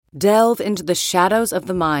Delve into the shadows of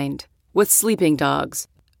the mind with Sleeping Dogs,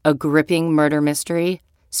 a gripping murder mystery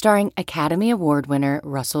starring Academy Award winner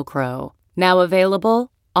Russell Crowe. Now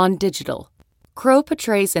available on digital. Crowe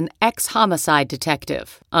portrays an ex-homicide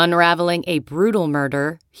detective unraveling a brutal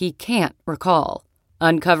murder he can't recall.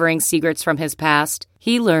 Uncovering secrets from his past,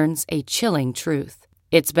 he learns a chilling truth.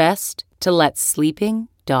 It's best to let sleeping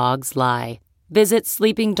dogs lie. Visit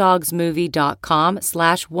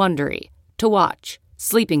sleepingdogsmovie.com/Wondery to watch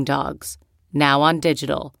Sleeping Dogs, now on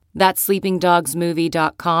digital. That's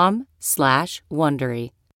sleepingdogsmovie.com/Wondery.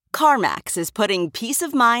 CarMax is putting peace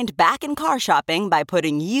of mind back in car shopping by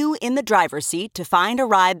putting you in the driver's seat to find a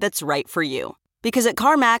ride that's right for you. Because at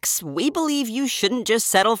CarMax, we believe you shouldn't just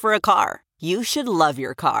settle for a car. You should love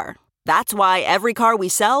your car. That's why every car we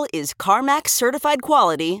sell is CarMax certified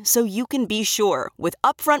quality, so you can be sure with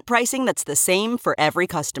upfront pricing that's the same for every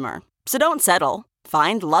customer. So don't settle.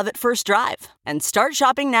 Find love at first drive and start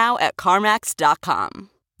shopping now at CarMax.com.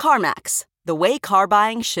 CarMax, the way car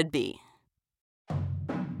buying should be.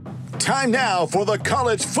 Time now for the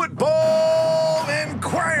College Football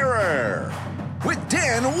Inquirer with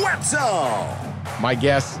Dan Wetzel. My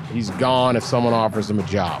guess, he's gone if someone offers him a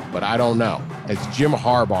job, but I don't know. It's Jim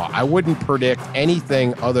Harbaugh. I wouldn't predict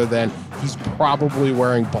anything other than he's probably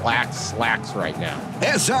wearing black slacks right now.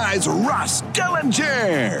 SI's Ross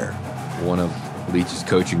Dellinger. One of Leach's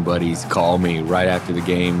coaching buddies called me right after the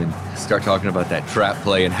game and start talking about that trap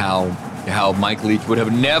play and how Mike Leach would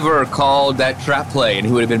have never called that trap play, and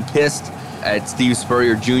he would have been pissed at Steve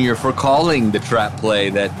Spurrier Jr. for calling the trap play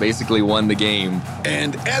that basically won the game.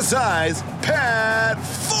 And SI's Pat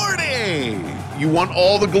Forty. You want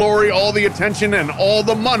all the glory, all the attention, and all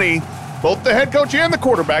the money. Both the head coach and the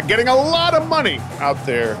quarterback getting a lot of money out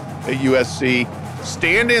there at USC.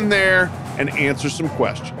 Stand in there and answer some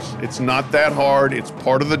questions. It's not that hard. It's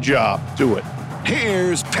part of the job. Do it.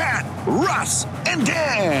 Here's Pat, Russ, and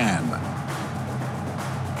Dan.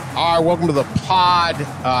 All right, welcome to the pod.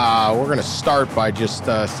 We're going to start by just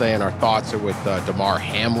saying our thoughts are with Damar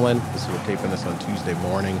Hamlin. We're taping this on Tuesday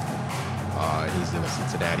morning. He's in a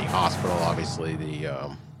Cincinnati hospital, obviously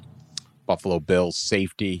the Buffalo Bills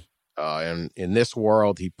safety. And in this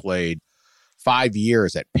world, he played 5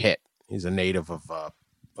 years at Pitt. He's a native of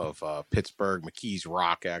Pittsburgh, McKees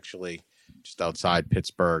Rock, actually, just outside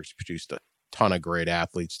Pittsburgh. He's produced a ton of great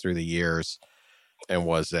athletes through the years and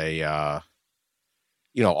was a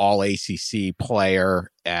all ACC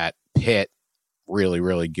player at Pitt. Really,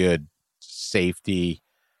 really good safety,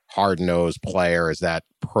 hard-nosed player as that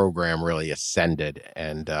program really ascended.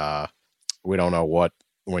 And we don't know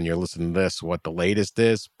when you're listening to this, what the latest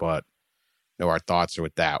is, but our thoughts are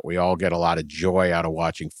with that. We all get a lot of joy out of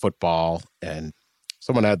watching football. And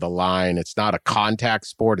someone had the line, it's not a contact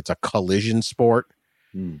sport, it's a collision sport.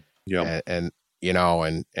 Yeah. And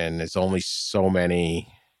there's only so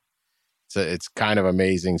many. It's kind of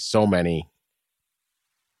amazing. So many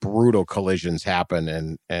brutal collisions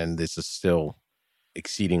happen, and this is still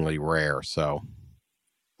exceedingly rare. So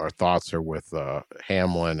our thoughts are with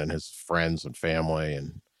Hamlin and his friends and family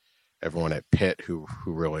and everyone at Pitt who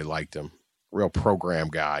really liked him. Real program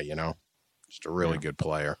guy, just a really good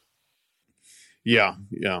player. Yeah.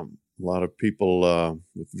 A lot of people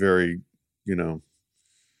with very,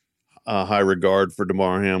 high regard for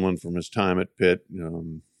Damar Hamlin from his time at Pitt.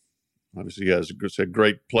 Obviously, he was a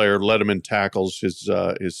great player, led him in tackles his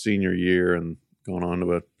senior year and gone on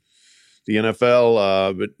to the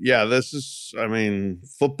NFL. But yeah,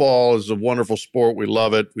 football is a wonderful sport. We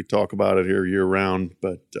love it. We talk about it here year round,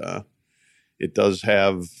 but it does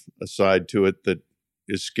have a side to it that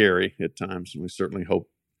is scary at times. And we certainly hope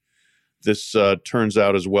this turns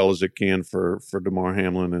out as well as it can for Damar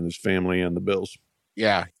Hamlin and his family and the Bills.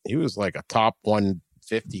 Yeah, he was like a top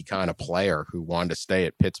 150 kind of player who wanted to stay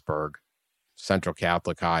at Pittsburgh. Central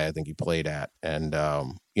Catholic High, I think he played at. And,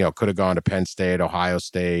 could have gone to Penn State, Ohio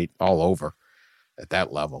State, all over at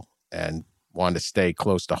that level. And wanted to stay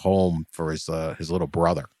close to home for his little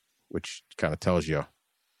brother, which kind of tells you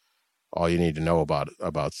all you need to know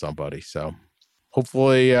about somebody. So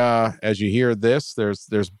hopefully, as you hear this, there's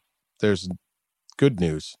good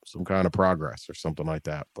news, some kind of progress or something like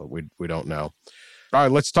that. But we don't know. All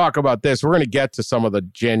right, let's talk about this. We're going to get to some of the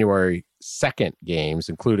January 2nd games,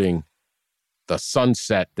 including the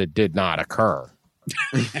sunset that did not occur.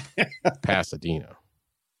 Pasadena.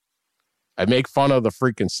 I make fun of the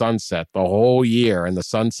freaking sunset the whole year, and the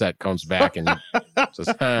sunset comes back and says,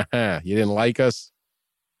 you didn't like us?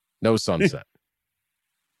 No sunset.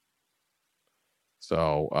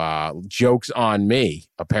 So joke's on me,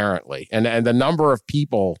 apparently. And the number of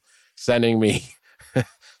people sending me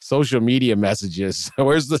social media messages,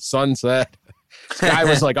 where's the sunset? This guy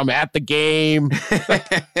was like, I'm at the game.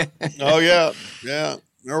 Oh, yeah. Yeah.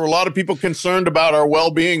 There were a lot of people concerned about our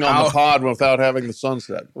well-being on the pod without having the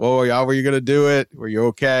sunset. Oh, how were you going to do it? Were you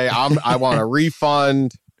okay? I want a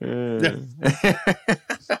refund. Yeah.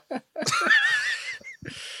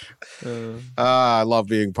 I love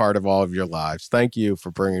being part of all of your lives. Thank you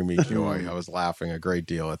for bringing me joy. I was laughing a great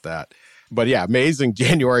deal at that. But yeah, amazing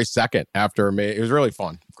January 2nd it was really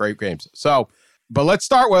fun. Great games. So, but let's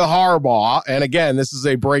start with Harbaugh. And again, this is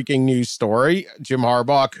a breaking news story. Jim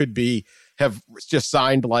Harbaugh could have just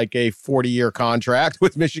signed like a 40-year contract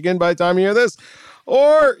with Michigan by the time you hear this,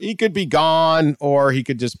 or he could be gone, or he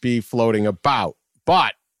could just be floating about.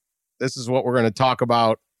 But this is what we're going to talk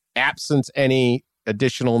about. Absent any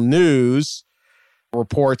additional news,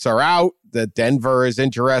 reports are out that Denver is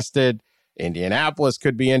interested. Indianapolis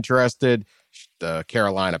could be interested. The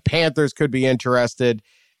Carolina Panthers could be interested.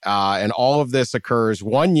 And all of this occurs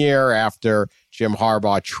 1 year after Jim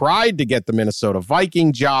Harbaugh tried to get the Minnesota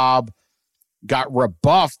Viking job, got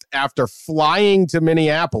rebuffed after flying to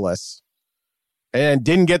Minneapolis, and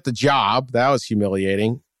didn't get the job. That was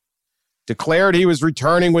humiliating. Declared he was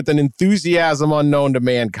returning with an enthusiasm unknown to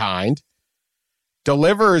mankind.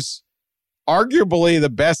 Delivers arguably the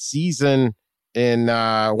best season in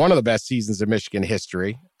one of the best seasons in Michigan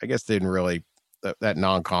history. I guess they didn't really, that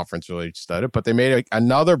non-conference really studied, but they made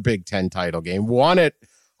another Big Ten title game, won at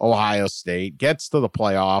Ohio State, gets to the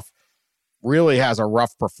playoff, really has a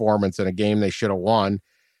rough performance in a game they should have won.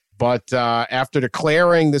 But after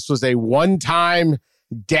declaring this was a one-time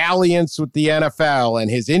dalliance with the NFL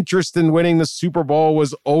and his interest in winning the Super Bowl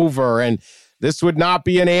was over and this would not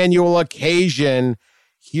be an annual occasion,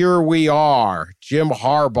 here we are, Jim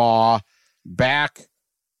Harbaugh back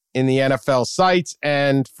in the NFL sights.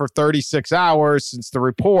 And for 36 hours since the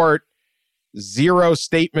report, zero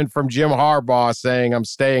statement from Jim Harbaugh saying, I'm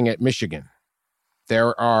staying at Michigan.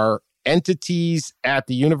 There are entities at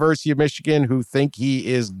the University of Michigan who think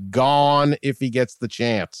he is gone if he gets the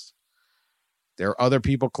chance. There are other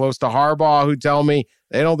people close to Harbaugh who tell me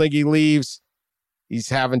they don't think he leaves. He's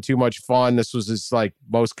having too much fun. This was his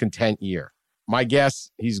most content year. My guess,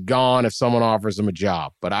 he's gone if someone offers him a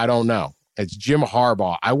job, but I don't know. It's Jim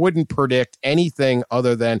Harbaugh. I wouldn't predict anything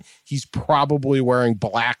other than he's probably wearing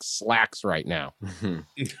black slacks right now.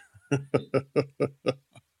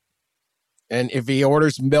 And if he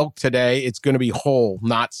orders milk today, it's going to be whole,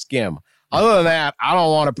 not skim. Other than that, I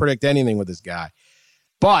don't want to predict anything with this guy.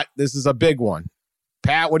 But this is a big one.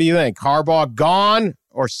 Pat, what do you think? Harbaugh gone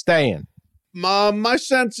or staying? My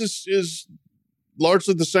sense is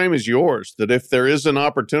largely the same as yours, that if there is an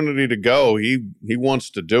opportunity to go, he wants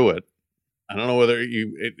to do it. I don't know whether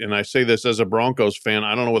and I say this as a Broncos fan,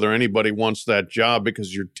 I don't know whether anybody wants that job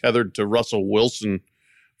because you're tethered to Russell Wilson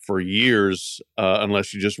for years,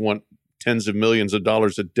 unless you just want tens of millions of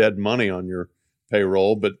dollars of dead money on your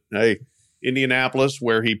payroll. But hey, Indianapolis,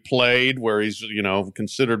 where he played, where he's,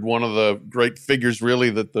 considered one of the great figures really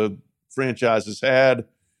that the franchise has had.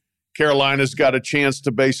 Carolina's got a chance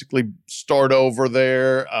to basically start over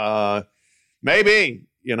there. Maybe,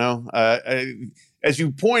 as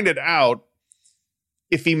you pointed out,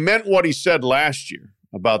 if he meant what he said last year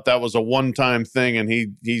about that was a one-time thing and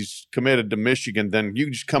he's committed to Michigan, then you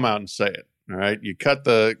just come out and say it. All right. You cut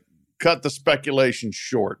the speculation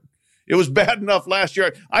short. It was bad enough last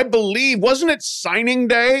year. I believe, wasn't it signing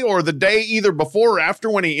day or the day either before or after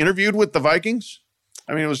when he interviewed with the Vikings?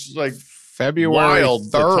 I mean, it was like February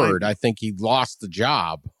 3rd. I think he lost the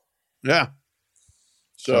job. Yeah.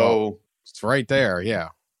 So it's right there. Yeah.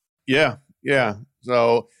 Yeah. Yeah.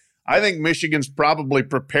 So I think Michigan's probably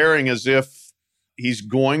preparing as if he's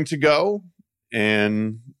going to go,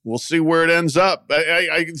 and we'll see where it ends up.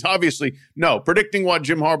 I obviously, no, predicting what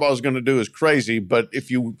Jim Harbaugh is going to do is crazy, but if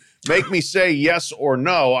you make me say yes or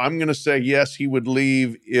no, I'm going to say yes, he would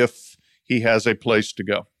leave if he has a place to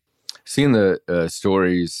go. Seeing the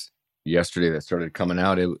stories yesterday that started coming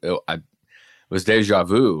out, it was deja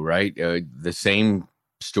vu, right? The same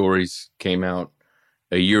stories came out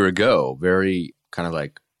a year ago, very kind of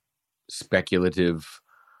like speculative,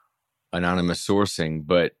 anonymous sourcing,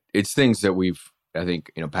 but it's things that I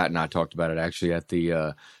think, Pat and I talked about it actually at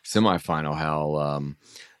the semifinal, how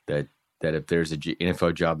that if there's an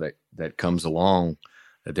NFL job that comes along,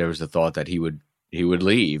 that there was a thought that he would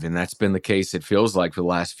leave. And that's been the case, it feels like, for the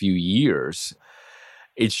last few years.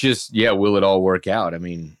 It's just, will it all work out? I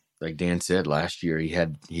mean, like Dan said, last year he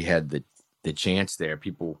had the chance there.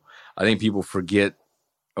 I think people forget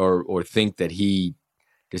or think that he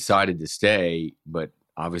decided to stay, but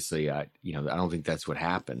obviously, I don't think that's what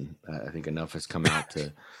happened. I think enough has come out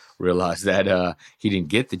to realize that he didn't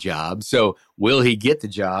get the job. So will he get the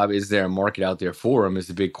job? Is there a market out there for him is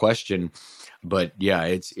the big question. But yeah,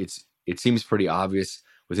 it seems pretty obvious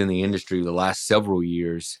within the industry the last several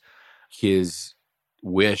years, his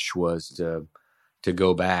wish was to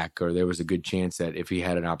go back, or there was a good chance that if he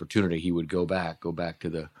had an opportunity, he would go back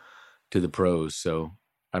to the pros. So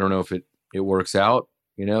I don't know if it works out,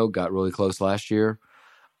 got really close last year.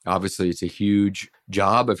 Obviously it's a huge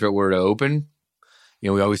job if it were to open.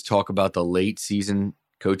 We always talk about the late season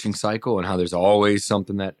coaching cycle and how there's always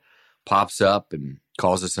something that pops up and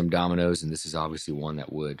causes some dominoes. And this is obviously one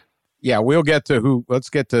that would. Yeah, let's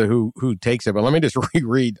get to who takes it. But let me just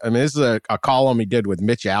reread. I mean, this is a column he did with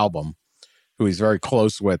Mitch Albom, who he's very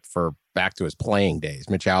close with for back to his playing days.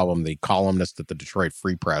 Mitch Albom, the columnist at the Detroit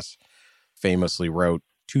Free Press, famously wrote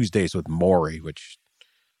Tuesdays with Morey, which,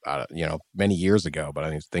 many years ago, but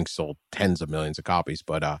I think sold tens of millions of copies.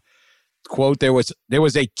 But quote, there was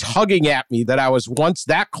a tugging at me that I was once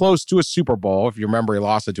that close to a Super Bowl. If you remember, he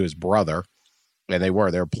lost it to his brother, and they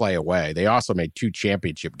were play away. They also made 2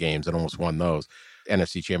 championship games and almost won those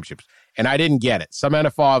NFC championships. And I didn't get it. Some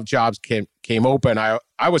NFL jobs came open.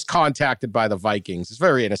 I was contacted by the Vikings. It's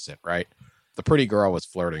very innocent, right? The pretty girl was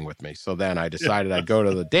flirting with me. So then I decided I'd go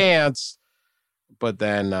to the dance, but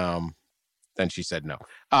then she said no.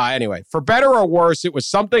 Anyway, for better or worse, it was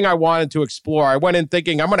something I wanted to explore. I went in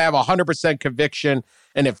thinking I'm going to have 100% conviction.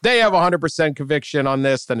 And if they have 100% conviction on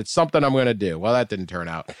this, then it's something I'm going to do. Well, that didn't turn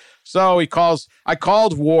out. So I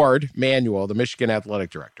called Ward Manuel, the Michigan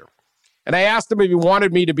athletic director. And I asked him if he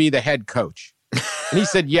wanted me to be the head coach. And he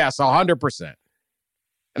said, yes, 100%.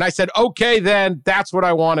 And I said, okay, then that's what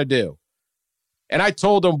I want to do. And I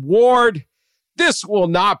told him, Ward, this will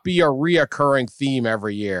not be a reoccurring theme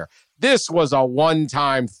every year. This was a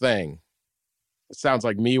one-time thing. It sounds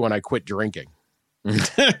like me when I quit drinking.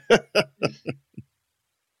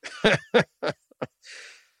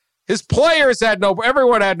 His players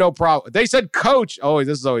everyone had no problem. They said, coach,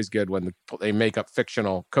 this is always good when coaches make up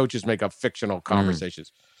fictional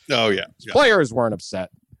conversations. Oh, yeah. Players weren't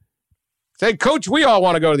upset. Said, coach, we all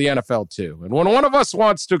want to go to the NFL too. And when one of us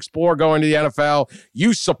wants to explore going to the NFL,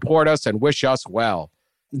 you support us and wish us well.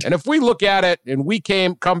 And if we look at it and we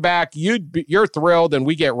come back, you're thrilled and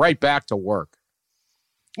we get right back to work.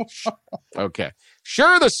 Okay.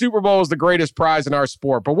 Sure, the Super Bowl is the greatest prize in our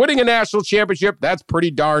sport, but winning a national championship, that's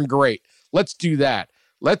pretty darn great. Let's do that.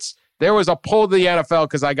 There was a pull to the NFL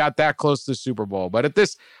because I got that close to the Super Bowl, but at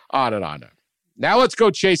this, on and on. Now let's go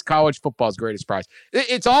chase college football's greatest prize.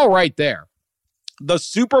 It's all right there. The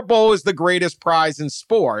Super Bowl is the greatest prize in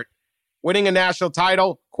sport. Winning a national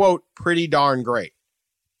title, quote, pretty darn great.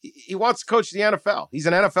 He wants to coach the NFL. He's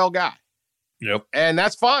an NFL guy. Yep. And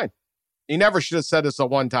that's fine. He never should have said it's a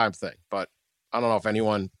one-time thing, but I don't know if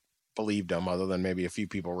anyone believed him other than maybe a few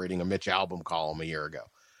people reading a Mitch Albom column a year ago.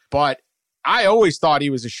 But I always thought he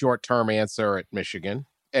was a short-term answer at Michigan.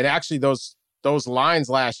 And actually those lines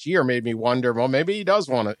last year made me wonder, well, maybe he does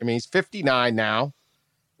want to. I mean, he's 59 now.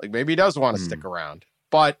 Like maybe he does want to stick around.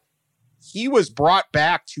 But he was brought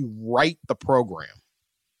back to write the program.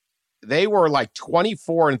 They were like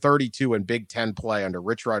 24-32 in Big Ten play under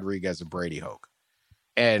Rich Rodriguez and Brady Hoke.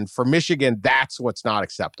 And for Michigan, that's what's not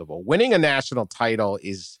acceptable. Winning a national title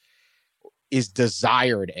is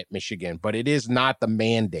desired at Michigan, but it is not the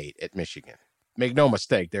mandate at Michigan. Make no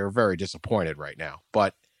mistake, they're very disappointed right now.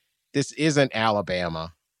 But this isn't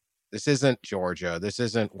Alabama. This isn't Georgia. This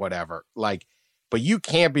isn't whatever. But you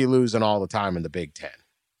can't be losing all the time in the Big Ten.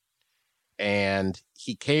 And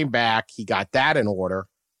he came back. He got that in order.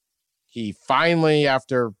 He finally,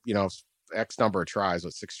 after, X number of tries,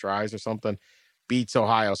 6 tries or something, beats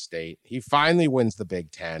Ohio State. He finally wins the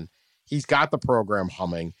Big Ten. He's got the program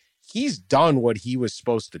humming. He's done what he was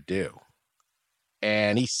supposed to do.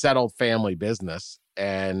 And he settled family business.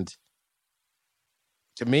 And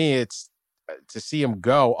to me, it's to see him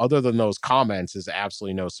go, other than those comments, is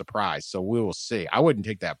absolutely no surprise. So we will see. I wouldn't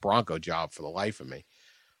take that Bronco job for the life of me.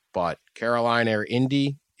 But Carolina or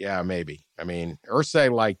Indy, yeah, maybe. I mean,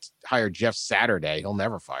 Irsay hired Jeff Saturday. He'll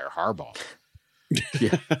never fire Harbaugh.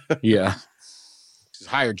 Yeah. Just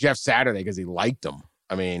hired Jeff Saturday because he liked him.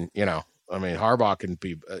 I mean, Harbaugh can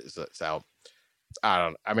be so. I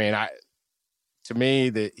don't. I mean, to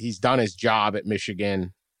me, he's done his job at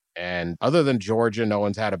Michigan, and other than Georgia, no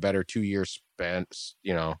one's had a better 2 years spent.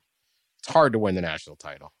 It's hard to win the national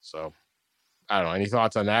title. So, I don't know. Any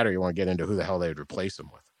thoughts on that, or you want to get into who the hell they would replace him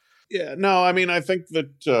with? Yeah, no, I mean, I think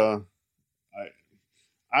that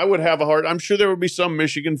I would have I'm sure there would be some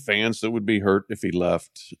Michigan fans that would be hurt if he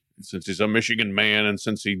left. since he's a Michigan man and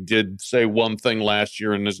since he did say one thing last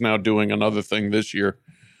year and is now doing another thing this year,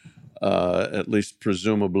 at least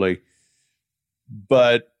presumably.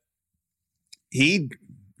 But he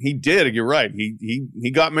did. You're right.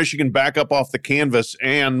 He got Michigan back up off the canvas,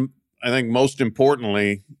 and I think most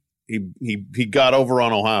importantly, he got over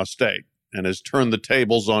on Ohio State and has turned the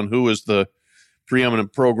tables on who is the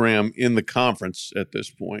preeminent program in the conference at this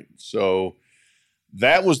point. So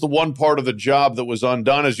that was the one part of the job that was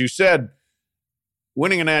undone. As you said,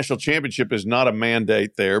 winning a national championship is not a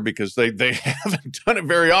mandate there because they haven't done it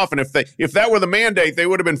very often. If that were the mandate, they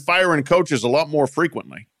would have been firing coaches a lot more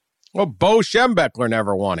frequently. Well, Bo Schembechler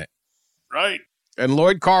never won it. Right. And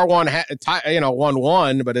Lloyd Carr won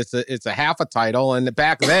one, but it's a half a title. And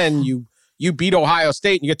back then, you beat Ohio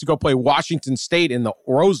State and you get to go play Washington State in the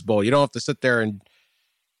Rose Bowl. You don't have to sit there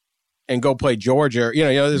and go play Georgia.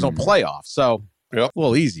 There's no playoff, so a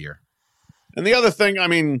little easier. And the other thing,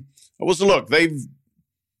 was look,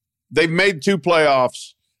 they've made 2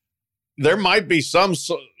 playoffs. There might be some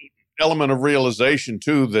element of realization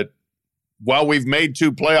too that while we've made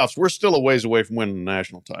 2 playoffs, we're still a ways away from winning the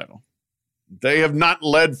national title. They have not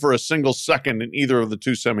led for a single second in either of the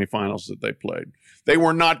 2 semifinals that they played. They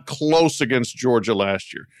were not close against Georgia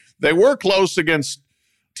last year. They were close against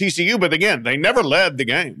TCU, but again, they never led the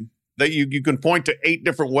game. You can point to 8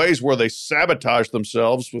 different ways where they sabotaged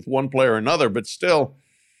themselves with one player or another, but still,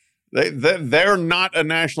 they're not a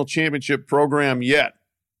national championship program yet.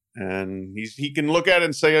 And he can look at it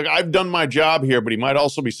and say, I've done my job here, but he might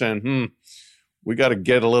also be saying, we got to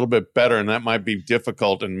get a little bit better, and that might be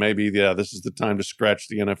difficult, and maybe, this is the time to scratch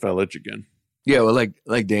the NFL itch again. Yeah, well,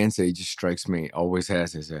 like Dan said, he just strikes me, always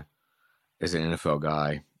has as an NFL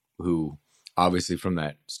guy who, obviously from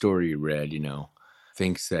that story you read,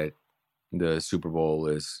 thinks that the Super Bowl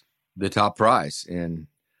is the top prize. And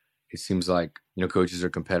it seems like, coaches are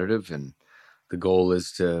competitive, and the goal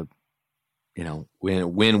is to,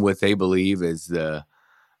 win what they believe is the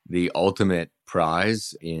ultimate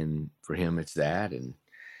prize. And for him, it's that. And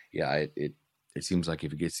yeah, it seems like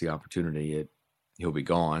if he gets the opportunity, he'll be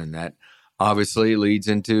gone. And that obviously leads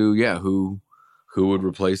into, who would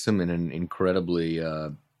replace him in an incredibly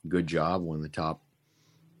good job,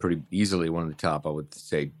 pretty easily one of the top, I would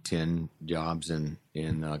say, 10 jobs in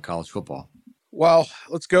college football. Well,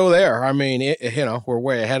 let's go there. We're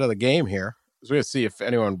way ahead of the game here. So we're going to see if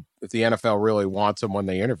the NFL really wants him when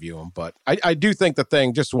they interview him. But I do think the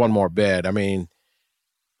thing, just one more bit,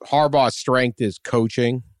 Harbaugh's strength is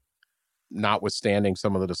coaching, notwithstanding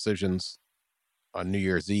some of the decisions on New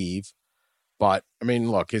Year's Eve. But,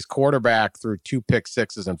 look, his quarterback threw 2 pick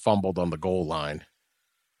sixes and fumbled on the goal line.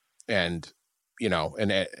 And,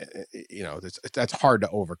 that's hard to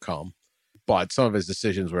overcome. But some of his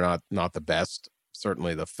decisions were not the best.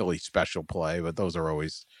 Certainly the Philly special play, but those are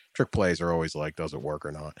always, trick plays are always like, does it work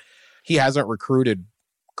or not? He hasn't recruited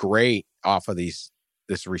great off of this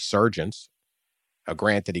resurgence.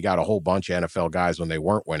 Granted, he got a whole bunch of NFL guys when they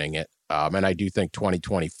weren't winning it. And I do think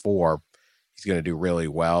 2024, he's going to do really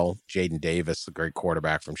well. Jaden Davis, the great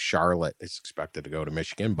quarterback from Charlotte, is expected to go to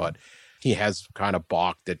Michigan, but he has kind of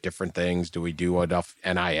balked at different things. Do we do enough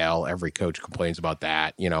NIL? Every coach complains about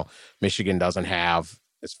that. Michigan doesn't have,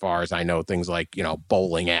 as far as I know, things like,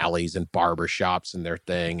 bowling alleys and barber shops and their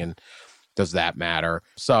thing. And does that matter?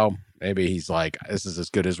 So maybe he's like, this is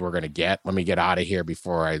as good as we're going to get. Let me get out of here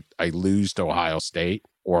before I lose to Ohio State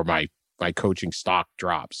or my coaching stock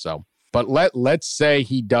drops. So, but let's say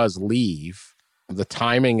he does leave. The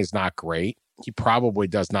timing is not great. He probably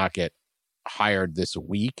does not get hired this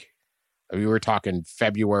week. We were talking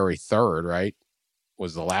February 3rd, right?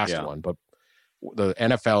 Was the last one. But the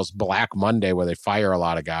NFL's Black Monday where they fire a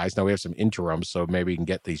lot of guys. Now we have some interims, so maybe we can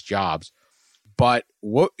get these jobs. But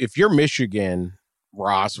if you're Michigan,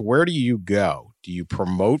 Ross, where do you go? Do you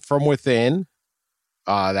promote from within?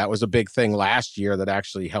 That was a big thing last year that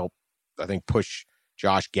actually helped, I think, push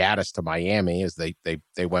Josh Gaddis to Miami as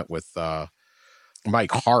they went with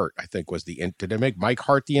Mike Hart, I think was did they make Mike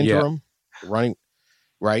Hart the interim? Running,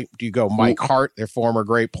 right? Do you go Mike Hart, their former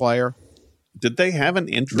great player? Did they have an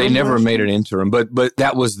interim? They never made an interim, but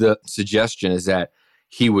that was the suggestion, is that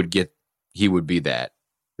he would be that.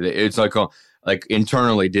 It's like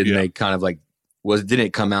internally, didn't they kind of didn't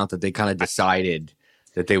it come out that they kind of decided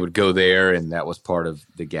that they would go there, and that was part of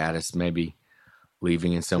the Gaddis maybe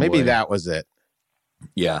leaving in some way? Maybe that was it.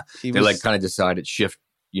 Yeah. They kind of decided shift,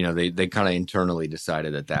 they kind of internally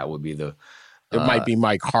decided that would be the. It might be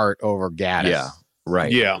Mike Hart over Gaddis. Yeah.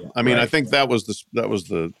 Right. Yeah. I think that was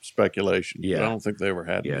the speculation. Yeah. I don't think they ever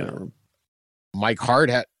had an interim. Mike Hart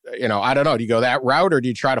I don't know. Do you go that route, or do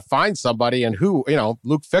you try to find somebody? And who,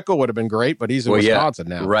 Luke Fickell would have been great, but he's in Wisconsin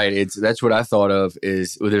now. Right. That's what I thought of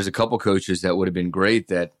is there's a couple coaches that would have been great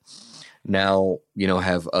that now,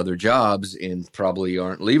 have other jobs and probably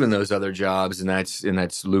aren't leaving those other jobs. And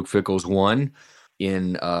that's Luke Fickell's one.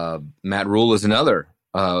 In Matt Rule is another.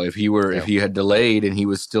 If he had delayed and he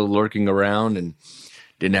was still lurking around and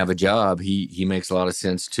didn't have a job, he makes a lot of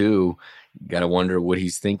sense too. Got to wonder what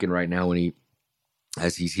he's thinking right now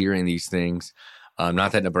as he's hearing these things.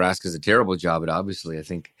 Not that Nebraska's a terrible job, but obviously I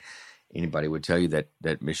think anybody would tell you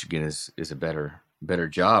that Michigan is a better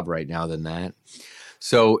job right now than that.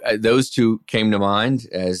 So those two came to mind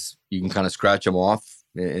as you can kind of scratch them off,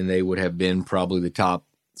 and they would have been probably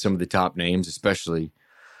some of the top names, especially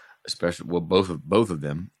both of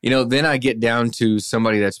them. Then I get down to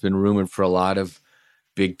somebody that's been rumored for a lot of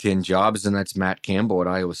Big Ten jobs, and that's Matt Campbell at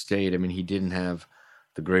Iowa State. I mean, he didn't have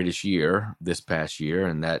the greatest year this past year,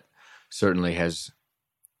 and that certainly has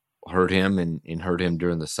hurt him and hurt him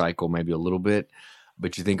during the cycle maybe a little bit.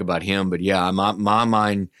 But you think about him, but yeah, my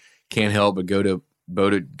mind can't help but go to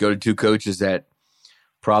two coaches that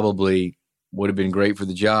probably would have been great for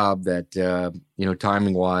the job that,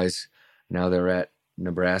 timing wise, now they're at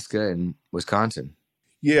Nebraska and Wisconsin.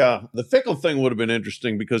 Yeah, the Fickell thing would have been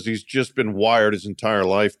interesting because he's just been wired his entire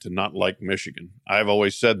life to not like Michigan. I've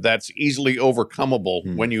always said that's easily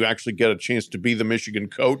overcomable when you actually get a chance to be the Michigan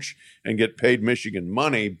coach and get paid Michigan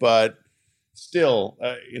money. But still,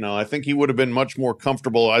 I think he would have been much more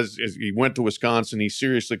comfortable as he went to Wisconsin. He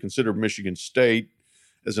seriously considered Michigan State.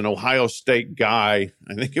 As an Ohio State guy,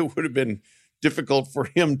 I think it would have been difficult for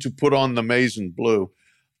him to put on the maize and blue.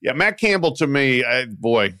 Yeah, Matt Campbell to me,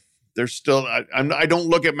 there's still I don't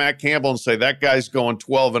look at Matt Campbell and say that guy's going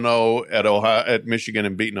 12-0 at Michigan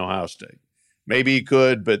and beating Ohio State. Maybe he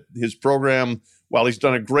could, but his program, while he's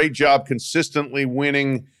done a great job consistently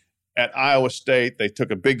winning at Iowa State, they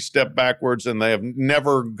took a big step backwards, and they have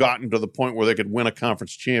never gotten to the point where they could win a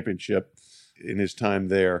conference championship in his time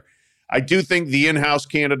there. I do think the in-house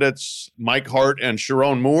candidates, Mike Hart and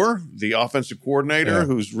Sharon Moore, the offensive coordinator,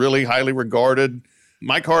 who's really highly regarded.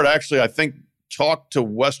 Mike Hart actually, I think, talked to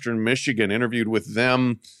Western Michigan, interviewed with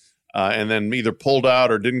them, and then either pulled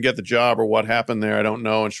out or didn't get the job or what happened there. I don't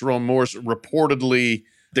know. And Sharon Moore reportedly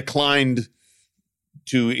declined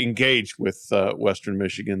to engage with Western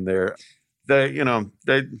Michigan there.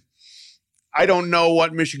 I don't know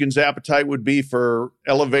what Michigan's appetite would be for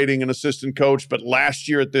elevating an assistant coach, but last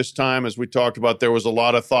year at this time, as we talked about, there was a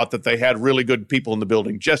lot of thought that they had really good people in the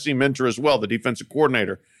building. Jesse Minter as well, the defensive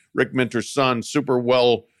coordinator, Rick Minter's son, super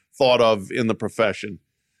well thought of in the profession.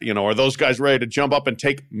 Are those guys ready to jump up and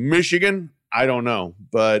take Michigan? I don't know,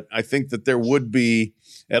 but I think that there would be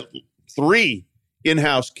at 3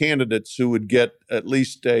 in-house candidates who would get at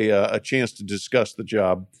least a chance to discuss the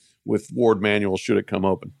job with Ward Manuel should it come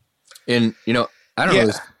open. And, I don't know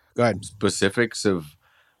the Go ahead. specifics of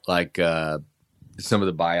like some of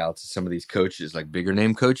the buyouts of some of these coaches, like bigger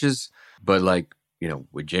name coaches, but like,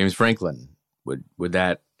 would James Franklin, would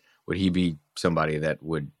he be somebody that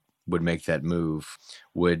would make that move?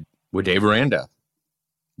 Would Dave Aranda,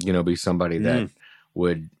 be somebody that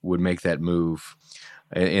would make that move?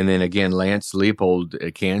 And then again, Lance Leipold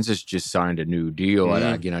at Kansas just signed a new deal.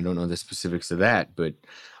 I don't know the specifics of that, but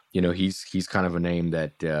he's kind of a name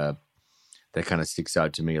that kind of sticks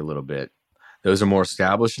out to me a little bit. Those are more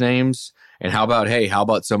established names. And how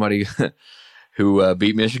about somebody who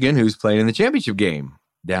beat Michigan, who's playing in the championship game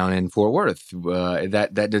down in Fort Worth?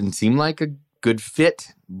 That doesn't seem like a good fit,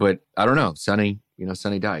 but I don't know. Sonny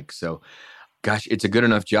Dykes. So, gosh, it's a good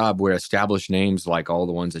enough job where established names like all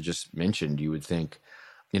the ones I just mentioned, you would think,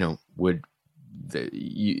 you would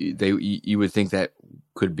think that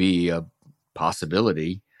could be a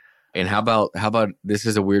possibility. And how about this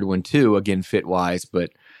is a weird one too, again, fit wise,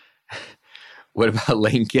 but what about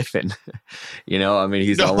Lane Kiffin?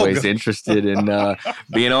 He's always interested in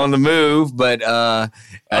being on the move, but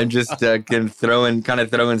I'm just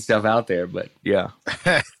throwing stuff out there. But yeah.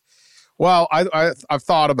 Well, I've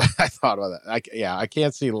thought about that. I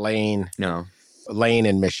can't see Lane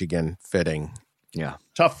in Michigan fitting. Yeah,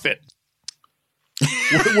 tough fit.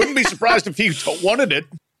 Wouldn't be surprised if he wanted it.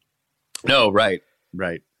 No, right.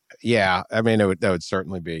 Yeah, I mean, that would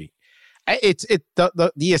certainly be.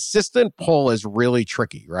 The assistant poll is really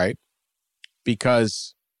tricky, right?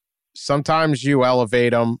 Because sometimes you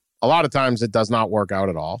elevate them. A lot of times it does not work out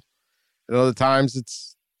at all. And other times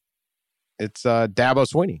it's Dabo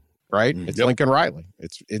Swinney, right? It's Lincoln Riley.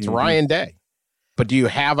 It's Ryan Day. But do you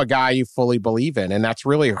have a guy you fully believe in? And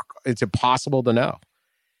it's impossible to know.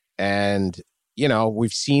 And,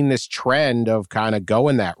 we've seen this trend of kind of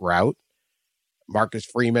going that route. Marcus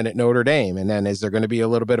Freeman at Notre Dame? And then is there going to be a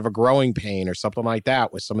little bit of a growing pain or something like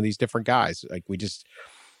that with some of these different guys? Like we just,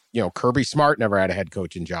 Kirby Smart never had a head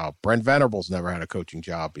coaching job. Brent Venables never had a coaching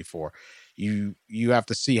job before. You have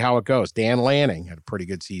to see how it goes. Dan Lanning had a pretty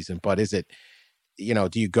good season, but is it,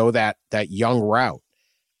 do you go that young route?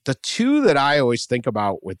 The two that I always think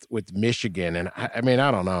about with Michigan, and I mean, I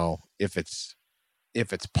don't know if it's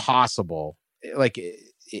possible, like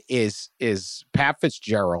is Pat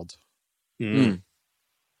Fitzgerald. Mm.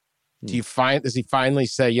 Does he finally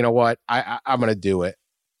say, you know what, I'm going to do it?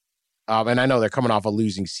 And I know they're coming off a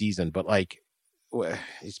losing season, but like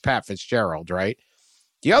he's Pat Fitzgerald, right?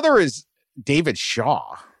 The other is David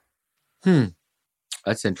Shaw.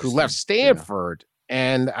 That's interesting. Who left Stanford.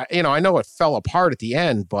 And, I know it fell apart at the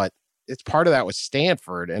end, but it's part of that was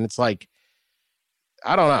Stanford. And it's like,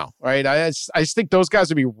 I don't know, right? I just think those guys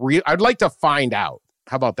would be real. I'd like to find out.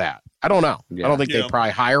 How about that? I don't know. Yeah. I don't think they'd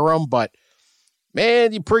probably hire him, but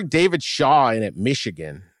man, you bring David Shaw in at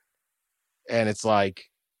Michigan. And it's like,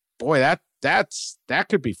 boy, that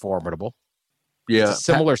could be formidable. Yeah. It's a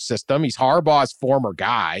similar system. He's Harbaugh's former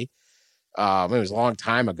guy. It was a long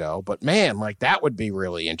time ago, but man, like that would be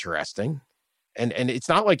really interesting. And it's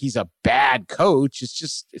not like he's a bad coach.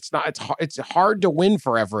 It's hard to win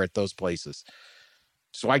forever at those places.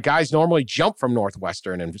 That's why guys normally jump from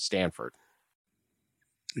Northwestern and Stanford.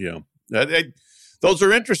 Yeah. Those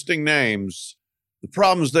are interesting names. The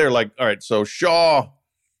problem's there, like, all right, so Shaw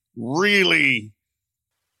really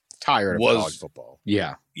tired of college football.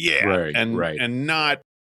 Yeah. Yeah. Right. And not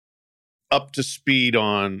up to speed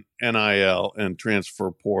on NIL and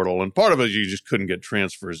transfer portal. And part of it is you just couldn't get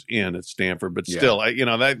transfers in at Stanford, but still,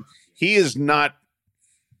 that he is not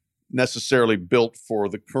necessarily built for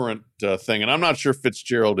the current thing. And I'm not sure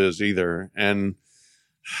Fitzgerald is either. And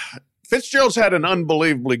Fitzgerald's had an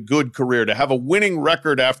unbelievably good career. To have a winning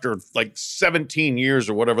record after like 17 years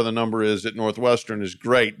or whatever the number is at Northwestern is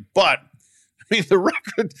great. But I mean, the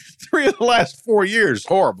record 3 of the last 4 years,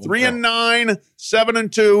 horrible. 3-9,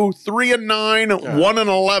 7-2, 3-9,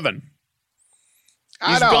 1-11.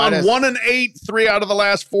 He's gone 1-8, 3 out of the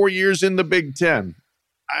last 4 years in the Big Ten.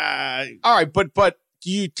 All right, but do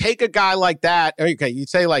you take a guy like that? Okay, you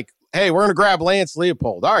say like, hey, we're going to grab Lance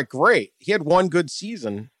Leopold. All right, great. He had one good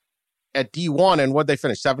season at D1, and what'd they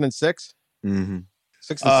finish? 7-6? Mm-hmm.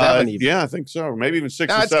 6-7 even. Yeah, I think so. Maybe even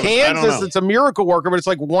 6-7. It's Kansas. I don't know. It's a miracle worker, but it's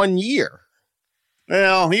like 1 year.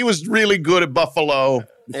 Well, he was really good at Buffalo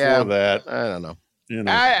before that. I don't know.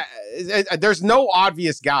 There's no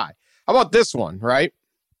obvious guy. How about this one, right?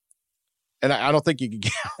 And I don't think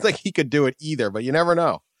he could do it either, but you never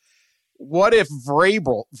know. What if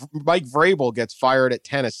Mike Vrabel gets fired at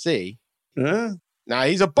Tennessee? Now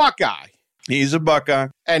he's a Buckeye. He's a Buckeye.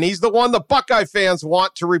 And he's the one the Buckeye fans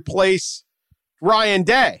want to replace Ryan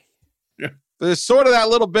Day. Yeah. There's sort of that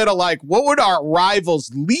little bit of like, what would our rivals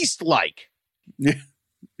least like? Yeah.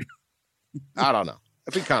 I don't know.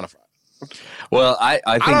 It'd be kind of fun. Well, I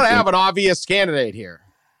think I don't have an obvious candidate here.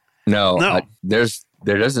 No. There's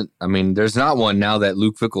not one now that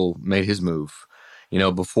Luke Fickell made his move.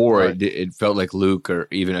 Before right. it felt like Luke or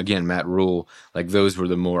even again Matt Rule, like those were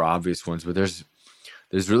the more obvious ones. But there's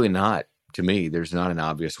really not, to me. There's not an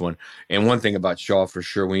obvious one. And one thing about Shaw for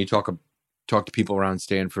sure, when you talk to people around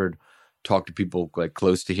Stanford, talk to people like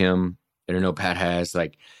close to him, and I know Pat has,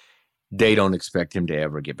 like, they don't expect him to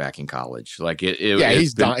ever get back in college. Like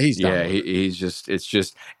he's done. He's done. Yeah,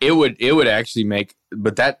 it would actually make,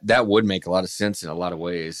 but that would make a lot of sense in a lot of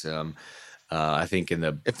ways. I think in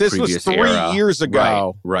the if this was 3 years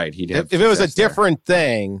ago, right, he'd have. If it was a different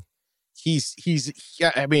thing, he's he's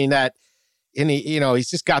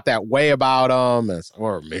just got that way about him.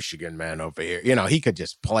 Or Michigan man over here, he could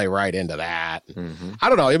just play right into that. Mm-hmm. I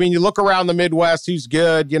don't know. I mean, you look around the Midwest, who's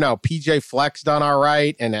good? PJ Fleck's done all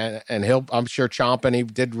right, and I'm sure chomping. He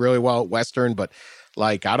did really well at Western, but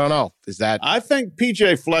like I don't know. Is that? I think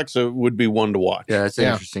PJ Fleck would be one to watch. Yeah, that's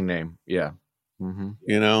an interesting name. Yeah.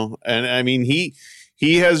 Mm-hmm. And I mean,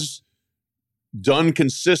 he has done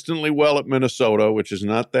consistently well at Minnesota, which is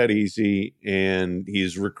not that easy. And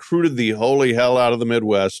he's recruited the holy hell out of the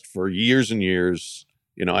Midwest for years and years.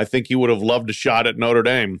 I think he would have loved a shot at Notre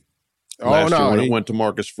Dame last year when it went to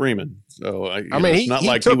Marcus Freeman. So he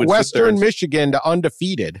took Western Michigan to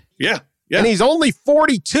undefeated. Yeah. And he's only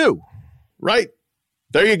 42. Right.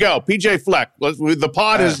 There you go. PJ Fleck. The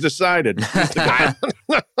pod has decided.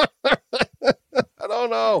 I don't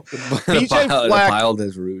know. PJ Fleck. The pile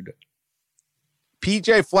is rude.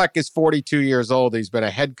 PJ Fleck is 42 years old. He's been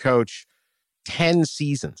a head coach 10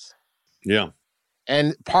 seasons. Yeah.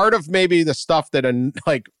 And part of maybe the stuff that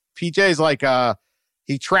like PJ's like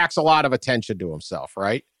he tracks a lot of attention to himself,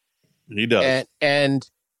 right? He does.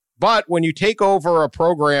 But when you take over a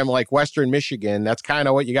program like Western Michigan, that's kind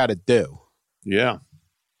of what you got to do. Yeah.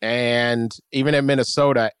 And even in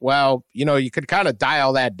Minnesota, well, you could kind of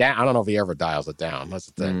dial that down. I don't know if he ever dials it down.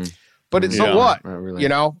 That's the thing. But it's so what? Really.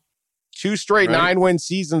 2 straight 9-win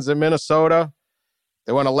seasons in Minnesota.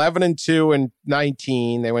 They went 11-2 in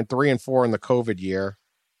 19. They went 3-4 in the COVID year.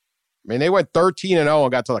 I mean, they went 13-0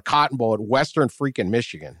 and got to the Cotton Bowl at Western freaking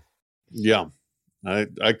Michigan. Yeah.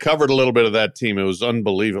 I covered a little bit of that team. It was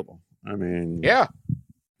unbelievable. I mean, yeah.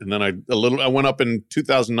 And then I went up in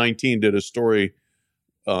 2019, did a story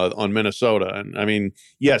on Minnesota. And I mean,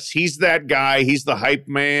 yes, he's that guy. He's the hype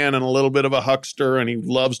man and a little bit of a huckster, and he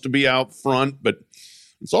loves to be out front. But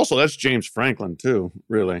that's James Franklin too,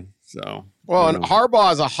 really. So, well, and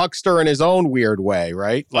Harbaugh is a huckster in his own weird way,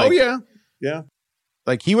 right? Like, yeah.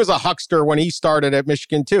 Like he was a huckster when he started at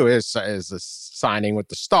Michigan too. His signing with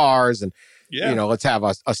the Stars, and let's have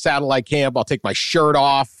a satellite camp. I'll take my shirt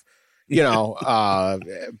off.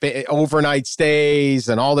 Overnight stays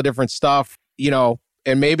and all the different stuff.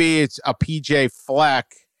 And maybe it's a PJ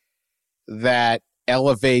Fleck that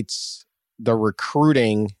elevates the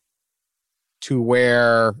recruiting to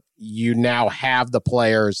where you now have the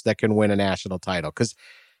players that can win a national title. Because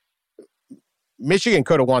Michigan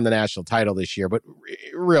could have won the national title this year, but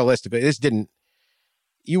realistically, this didn't.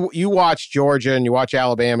 You watch Georgia and you watch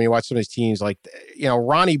Alabama, you watch some of these teams like,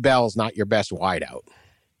 Ronnie Bell's not your best wideout.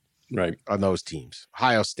 Right. On those teams.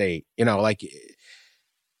 Ohio State,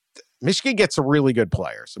 Michigan gets some really good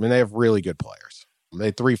players. I mean, they have really good players. They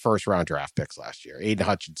had 3 first-round draft picks last year, Aiden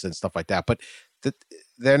Hutchinson, stuff like that. But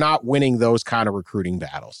they're not winning those kind of recruiting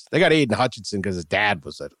battles. They got Aiden Hutchinson because his dad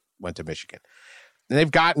went to Michigan. And they've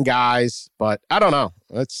gotten guys, but I don't know.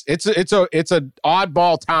 It's an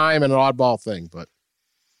oddball time and an oddball thing. But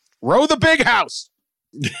row the big house.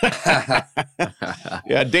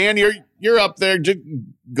 Yeah, Dan, you're up there. Just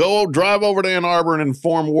go drive over to Ann Arbor and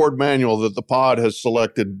inform Ward Manuel that the pod has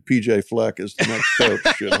selected PJ Fleck as the next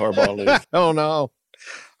coach should Harbaugh leave. Oh no,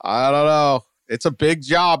 I don't know. It's a big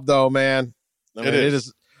job though, man. It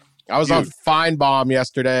is. I was on Feinbaum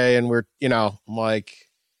yesterday, and I'm like,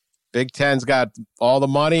 Big Ten's got all the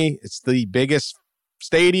money. It's the biggest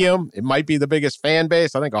stadium. It might be the biggest fan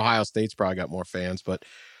base. I think Ohio State's probably got more fans,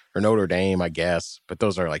 or Notre Dame, I guess. But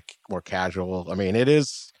those are like more casual. I mean,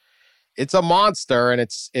 it's a monster, and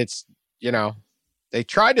it's they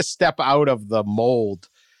tried to step out of the mold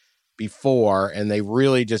before, and they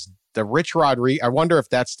really just, the Rich Rodriguez, I wonder if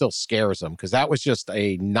that still scares them, because that was just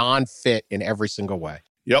a non-fit in every single way.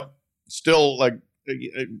 Yep. Still, like,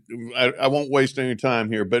 I won't waste any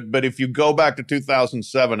time here, but if you go back to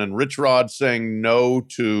 2007 and Rich Rod saying no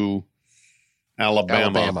to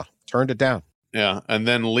Alabama turned it down. Yeah, and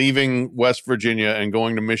then leaving West Virginia and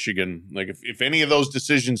going to Michigan, like if any of those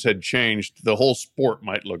decisions had changed, the whole sport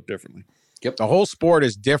might look differently. Yep, the whole sport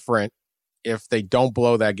is different if they don't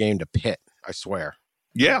blow that game to Pitt, I swear.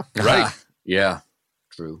 Yeah, right. Yeah,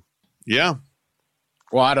 true. Yeah.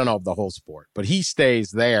 Well, I don't know the whole sport, but he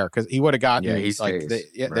stays there because he would have gotten. Yeah, he stays.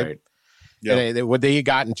 Right. Would they have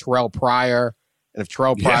gotten Terrell Pryor? And if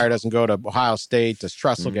Terrell Pryor doesn't go to Ohio State, does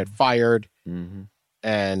Tressel get fired? Mm-hmm.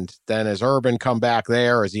 And then has Urban come back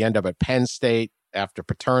there, or does he end up at Penn State after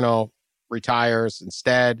Paterno retires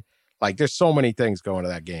instead? Like, there's so many things going to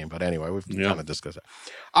that game. But anyway, we've kind of discussed it.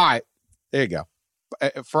 All right, there you go.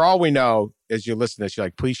 For all we know, as you listen to this, you're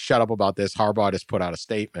like, please shut up about this. Harbaugh just put out a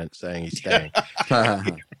statement saying he's staying.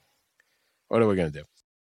 What are we going to do?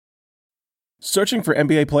 Searching for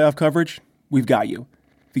NBA playoff coverage? We've got you.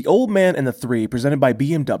 The Old Man and the Three, presented by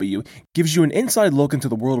BMW, gives you an inside look into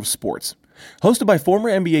the world of sports. Hosted by former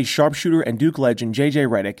NBA sharpshooter and Duke legend J.J.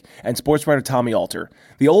 Redick and sports writer Tommy Alter,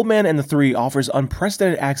 The Old Man and the Three offers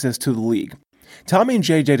unprecedented access to the league. Tommy and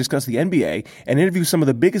JJ discuss the NBA and interview some of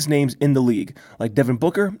the biggest names in the league, like Devin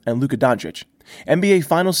Booker and Luka Doncic. NBA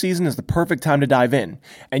final season is the perfect time to dive in,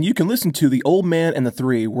 and you can listen to The Old Man and the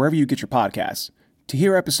Three wherever you get your podcasts. To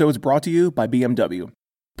hear episodes brought to you by BMW.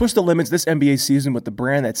 Push the limits this NBA season with the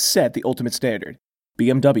brand that set the ultimate standard.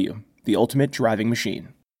 BMW, the ultimate driving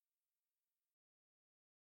machine.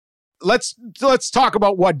 Let's talk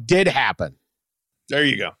about what did happen. There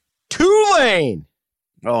you go. Tulane.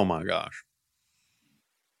 Oh, my gosh.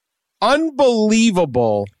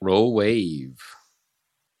 Unbelievable. Roll wave.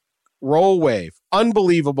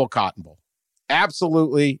 Unbelievable Cotton Bowl.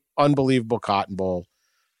 Absolutely unbelievable Cotton Bowl.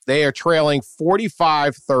 They are trailing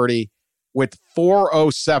 45-30 with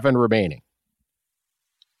 4:07 remaining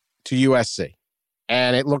to USC.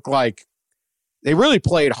 And it looked like they really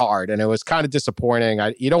played hard, and it was kind of disappointing.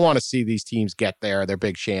 You don't want to see these teams get their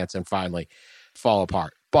big chance and finally fall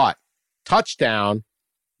apart. But touchdown,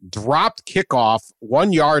 dropped kickoff,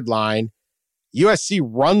 1 yard line. USC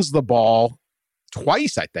runs the ball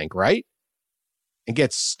twice, I think, right? And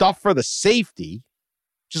gets stuffed for the safety,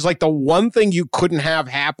 which is like the one thing you couldn't have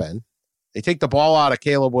happen. They take the ball out of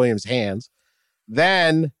Caleb Williams' hands.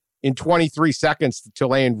 Then in 23 seconds,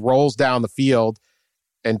 Tulane rolls down the field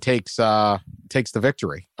and takes the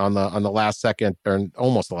victory on the last second, or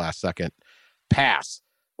almost the last second pass.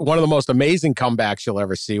 One of the most amazing comebacks you'll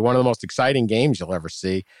ever see. One of the most exciting games you'll ever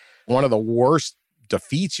see. One of the worst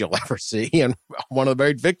defeats you'll ever see, and one of the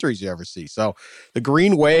very victories you ever see. So the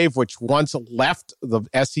Green Wave, which once left the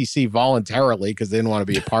SEC voluntarily because they didn't want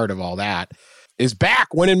to be a part of all that, is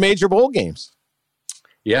back winning major bowl games.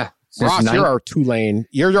 Yeah. Ross, you're our Tulane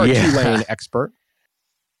Tulane expert.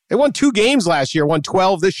 They won 2 games last year, won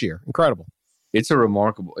 12 this year. Incredible. It's a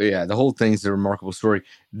remarkable, the whole thing's a remarkable story.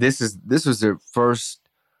 This was their first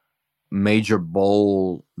major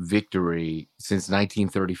bowl victory since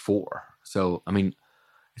 1934. So, I mean,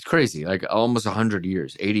 it's crazy. Like almost 100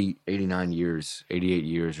 years, 89 years, 88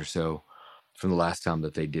 years or so from the last time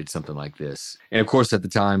that they did something like this. And of course, at the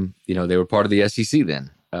time, they were part of the SEC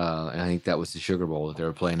then. And I think that was the Sugar Bowl that they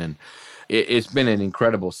were playing in. It's been an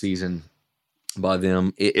incredible season by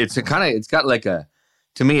them. It's got like a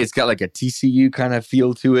TCU kind of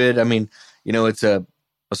feel to it. I mean, it's a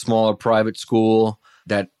smaller private school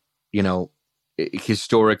that,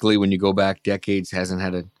 historically, when you go back decades, hasn't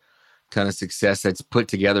had a ton of success. That's put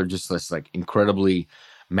together just this like incredibly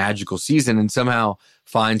magical season and somehow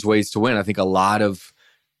finds ways to win. I think a lot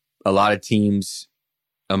of teams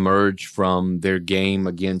emerge from their game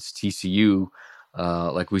against TCU,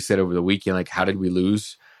 like we said over the weekend. Like, how did we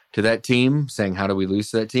lose to that team? Saying, how did we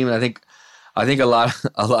lose to that team? And I think a lot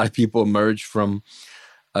of people emerge from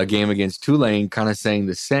a game against Tulane kind of saying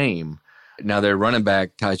the same. Now, their running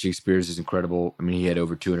back, Tyjae Spears, is incredible. I mean, he had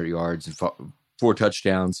over 200 yards and 4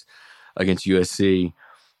 touchdowns against USC.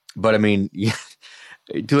 But, I mean,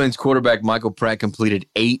 Tulane's quarterback, Michael Pratt, completed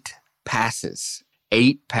 8 passes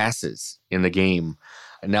in the game.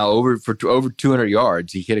 And now over 200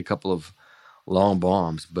 yards. He hit a couple of long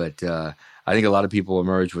bombs. But I think a lot of people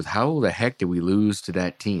emerge with, how the heck did we lose to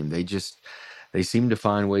that team? They seem to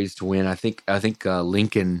find ways to win. I think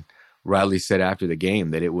Lincoln Riley said after the game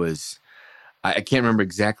that it was, I can't remember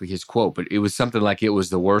exactly his quote, but it was something like it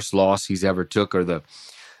was the worst loss he's ever took, or the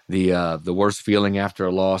worst feeling after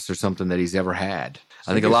a loss, or something that he's ever had.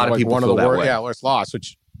 I think a lot of people feel that way. Yeah, worst loss,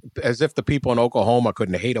 which, as if the people in Oklahoma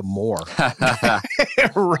couldn't hate him more.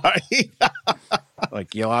 Right.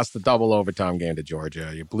 Like, you lost the double overtime game to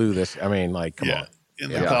Georgia. You blew this. I mean, like, come on.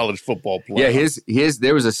 In the college football play. Yeah, his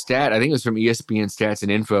there was a stat, I think it was from ESPN Stats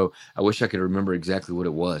and Info. I wish I could remember exactly what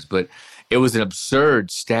it was, but it was an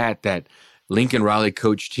absurd stat that Lincoln Riley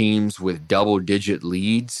coached teams with double-digit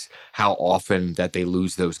leads, how often that they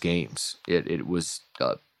lose those games. It was,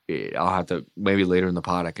 I'll have to, maybe later in the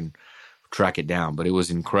pod I can track it down, but it was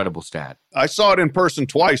an incredible stat. I saw it in person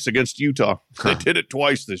twice against Utah. They did it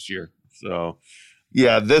twice this year. So,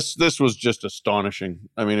 yeah, this was just astonishing.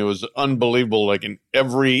 I mean, it was unbelievable, like in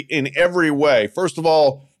every way. First of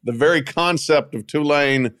all, the very concept of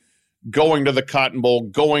Tulane going to the Cotton Bowl,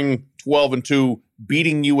 going 12-2,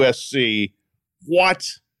 beating USC. What?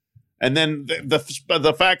 And then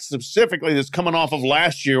the fact specifically that's coming off of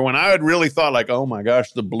last year, when I had really thought, like, oh my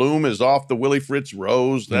gosh, the bloom is off the Willie Fritz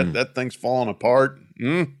rose. That thing's falling apart.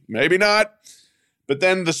 Maybe not. But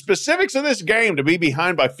then the specifics of this game, to be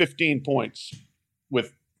behind by 15 points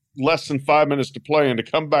with less than 5 minutes to play and to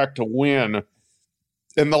come back to win.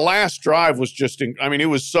 And the last drive was just, it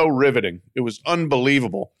was so riveting. It was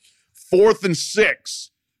unbelievable. 4th and 6.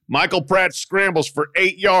 Michael Pratt scrambles for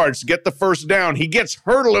 8 yards to get the first down. He gets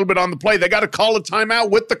hurt a little bit on the play. They got to call a timeout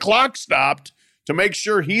with the clock stopped to make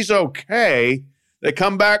sure he's okay. They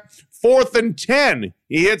come back 4th and 10.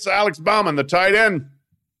 He hits Alex Bauman, the tight end,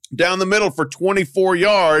 down the middle for 24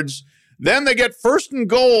 yards. Then they get 1st and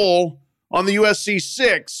goal on the USC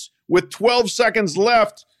 6 with 12 seconds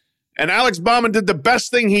left. And Alex Bauman did the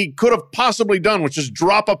best thing he could have possibly done, which is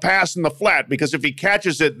drop a pass in the flat, because if he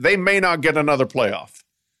catches it, they may not get another playoff.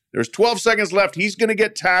 There's 12 seconds left. He's going to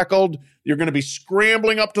get tackled. You're going to be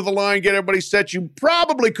scrambling up to the line, get everybody set. You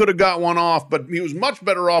probably could have got one off, but he was much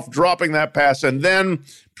better off dropping that pass. And then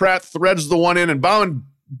Pratt threads the one in, and Bauman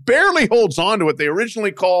barely holds on to it. They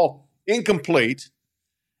originally call incomplete,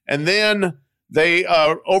 and then they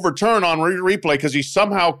overturn on replay because he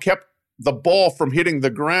somehow kept the ball from hitting the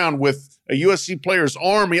ground with a USC player's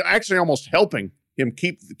arm, actually almost helping him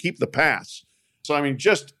keep the pass. So,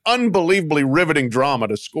 just unbelievably riveting drama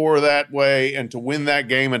to score that way and to win that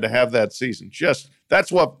game and to have that season.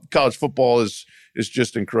 That's what college football is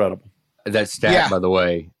just incredible. That stat, by the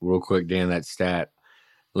way, real quick, Dan, that stat,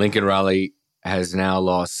 Lincoln Riley has now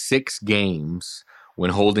lost 6 games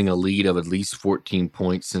when holding a lead of at least 14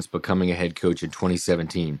 points since becoming a head coach in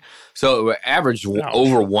 2017. So it averaged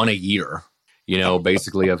over 1 a year,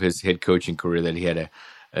 basically of his head coaching career, that he had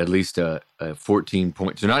at least a 14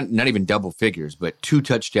 points. So not even double figures, but 2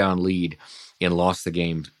 touchdown lead and lost the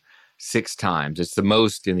game 6 times. It's the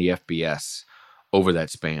most in the FBS over that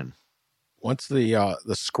span. Once the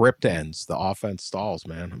script ends, the offense stalls,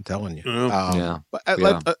 man. I'm telling you. But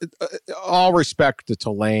all respect to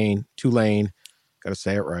Tulane. Got to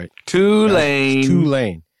say it right.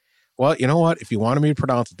 Tulane. Well, you know what? If you wanted me to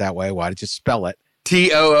pronounce it that way, why did you spell it?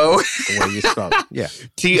 T-O-O. The way you spell it. Yeah.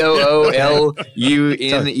 T-O-O-L-U-N-E.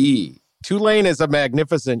 Tulane is a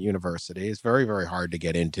magnificent university. It's very, very hard to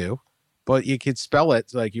get into, but you could spell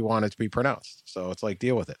it like you want it to be pronounced. So it's like,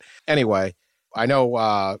 deal with it. Anyway, I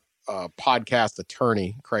know podcast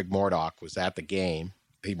attorney Craig Mordock was at the game.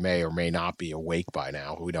 He may or may not be awake by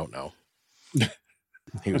now. We don't know.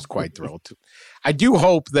 He was quite thrilled. I do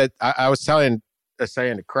hope that I was saying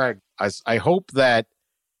to Craig, I hope that,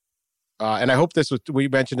 and I hope we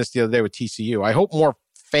mentioned this the other day with TCU. I hope more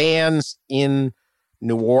fans in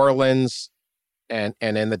New Orleans and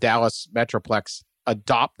in the Dallas Metroplex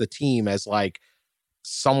adopt the team as like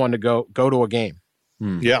someone to go to a game.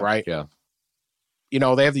 Yeah. Right. Yeah.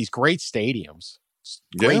 They have these great stadiums,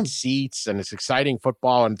 great seats, and it's exciting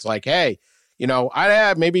football. And it's like, hey,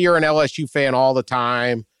 maybe you're an LSU fan all the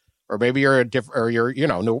time, or maybe you're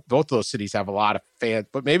both of those cities have a lot of fans,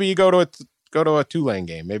 but maybe you go to a Tulane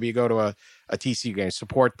game, maybe you go to a TCU game,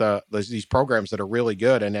 support these programs that are really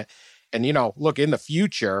good. And look, in the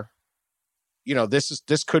future,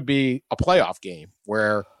 this could be a playoff game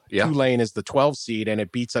where Tulane is the 12 seed and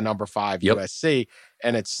it beats a number 5 USC,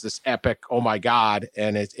 and it's this epic, oh my God,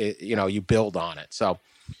 and it you build on it. So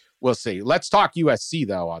we'll see. Let's talk USC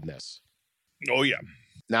though on this. Oh yeah.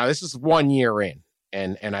 Now this is 1 year in,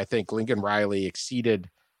 and I think Lincoln Riley exceeded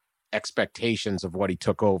expectations of what he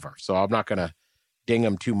took over. So I'm not going to ding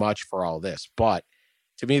him too much for all this, but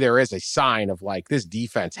to me there is a sign of like this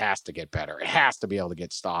defense has to get better. It has to be able to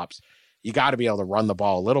get stops. You got to be able to run the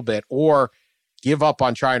ball a little bit, or give up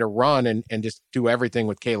on trying to run and just do everything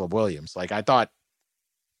with Caleb Williams. Like I thought,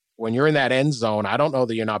 when you're in that end zone, I don't know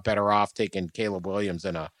that you're not better off taking Caleb Williams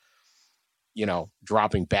and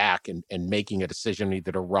dropping back and making a decision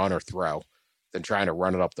either to run or throw than trying to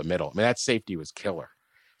run it up the middle. I mean, that safety was killer.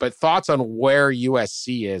 But thoughts on where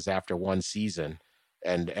USC is after one season,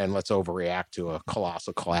 and let's overreact to a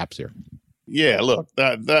colossal collapse here. Yeah, look,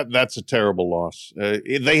 that's a terrible loss.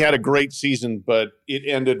 They had a great season, but it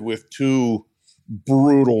ended with 2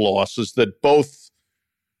 brutal losses that both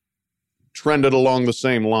trended along the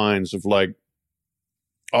same lines of like,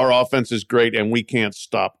 our offense is great and we can't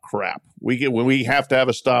stop crap. When we have to have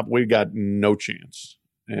a stop, we got no chance.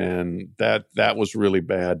 And that was really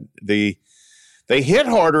bad. They hit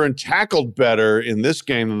harder and tackled better in this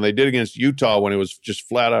game than they did against Utah when it was just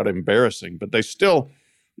flat out embarrassing. But they still,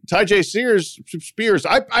 Tyjae Spears,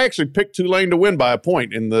 I actually picked Tulane to win by a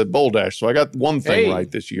point in the Bowl Dash, so I got one thing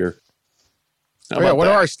right this year. What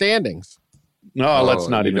are our standings? No, let's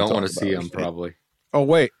not even. You don't talk want to see about them, probably. Oh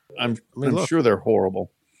wait, I'm sure they're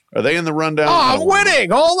horrible. Are they in the rundown? Oh, I'm winning.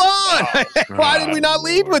 Hold on. Why did we not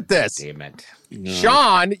lead with this? Damn it. No.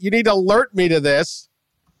 Sean, you need to alert me to this.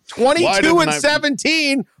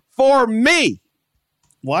 22-17 for me.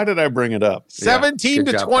 Why did I bring it up?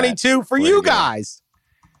 17-22 for you guys.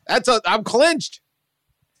 I'm clinched.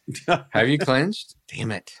 Have you clinched?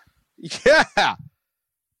 Damn it. Yeah.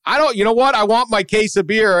 You know what? I want my case of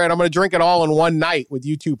beer and I'm going to drink it all in one night with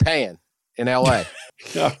you two paying in LA.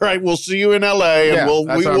 All right. We'll see you in LA. And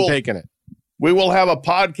I'm taking it. We will have a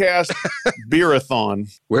podcast beer-a-thon.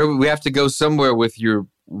 Where we have to go somewhere with your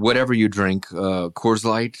whatever you drink, Coors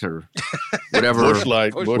Light or whatever, Busch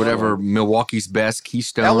Light, whatever Milwaukee's best,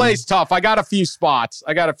 Keystone. LA's tough. I got a few spots,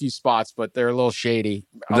 but they're a little shady.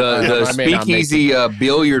 The Speakeasy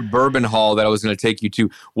billiard bourbon hall that I was going to take you to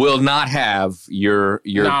will not have your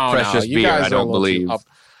precious beer, I don't believe.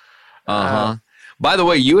 By the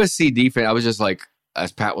way, USC defense, I was just like,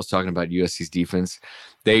 as Pat was talking about USC's defense,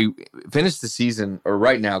 they finished the season, or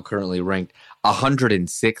right now currently ranked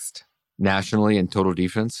 106th nationally in total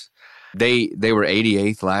defense. They were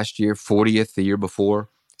 88th last year, 40th the year before,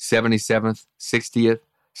 77th, 60th,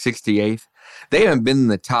 68th. They haven't been in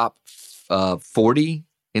the top 40,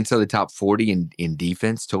 inside the top 40 in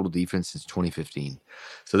defense, total defense, since 2015.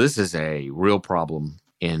 So this is a real problem.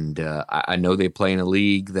 And I know they play in a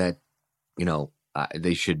league that,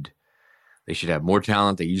 they should have more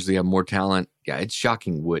talent. They usually have more talent. Yeah, it's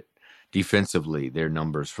shocking what defensively, their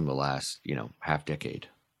numbers from the last, half decade.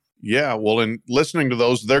 Yeah, well, in listening to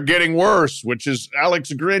those, they're getting worse, which is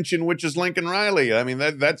Alex Grinch and which is Lincoln Riley. I mean,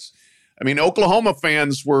 Oklahoma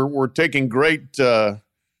fans were taking great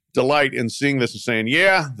delight in seeing this and saying,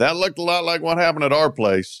 yeah, that looked a lot like what happened at our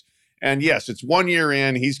place. And yes, it's 1 year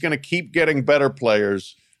in. He's going to keep getting better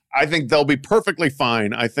players. I think they'll be perfectly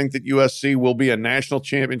fine. I think that USC will be a national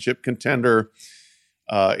championship contender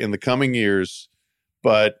in the coming years.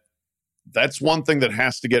 But that's one thing that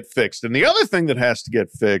has to get fixed. And the other thing that has to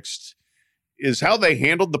get fixed is how they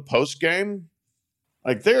handled the post game.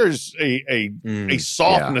 Like there's a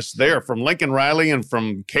softness there from Lincoln Riley and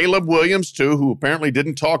from Caleb Williams too, who apparently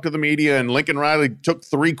didn't talk to the media. And Lincoln Riley took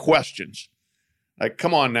 3 questions. Like,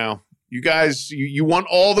 come on now. You guys, you want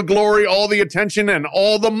all the glory, all the attention, and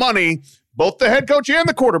all the money, both the head coach and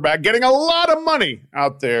the quarterback getting a lot of money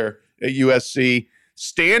out there at USC.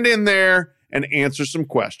 Stand in there and answer some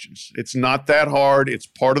questions. It's not that hard. It's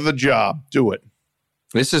part of the job. Do it.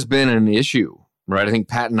 This has been an issue, right? I think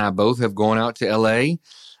Pat and I both have gone out to LA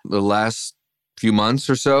the last few months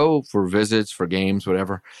or so for visits, for games,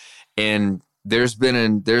 whatever. And they're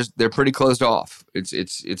pretty closed off.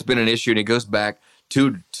 It's been an issue, and it goes back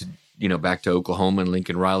to back to Oklahoma and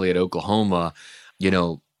Lincoln Riley at Oklahoma.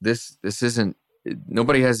 This isn't,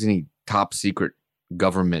 nobody has any top secret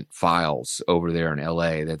government files over there in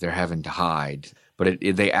LA that they're having to hide, but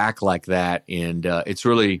they act like that. And it's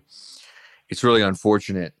really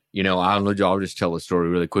unfortunate. I'll just tell the story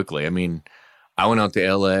really quickly. I mean, I went out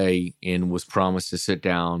to LA and was promised to sit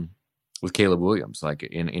down with Caleb Williams, like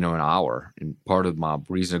in an hour. And part of my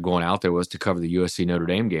reason of going out there was to cover the USC Notre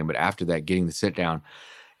Dame game. But after that, getting the sit down,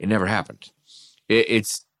 it never happened.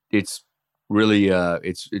 It's really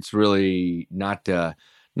not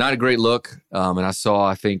a great look. And I saw,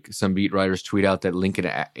 I think, some beat writers tweet out that Lincoln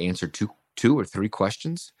answered two or three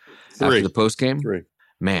questions after the post game. 3.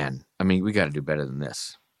 Man, I mean, we got to do better than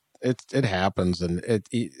this. It happens, and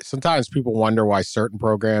sometimes people wonder why certain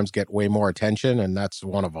programs get way more attention, and that's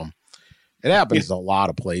one of them. It happens a lot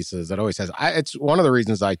of places. It always has. It's one of the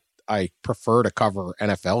reasons I prefer to cover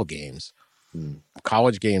NFL games.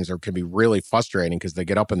 College games can be really frustrating because they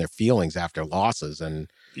get up in their feelings after losses,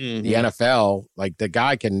 and the NFL, like the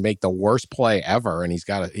guy can make the worst play ever, and he's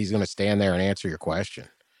going to stand there and answer your question.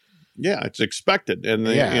 Yeah, it's expected, and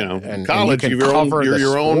and college, and you're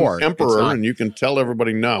your own sport. emperor, and you can tell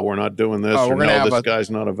everybody, no, we're not doing this. This guy's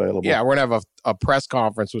not available. Yeah, we're gonna have a press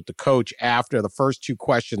conference with the coach after the first 2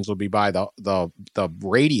 questions will be by the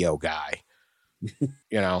radio guy.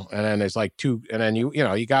 And then there's like 2, and then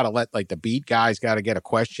you got to let like the beat guys got to get a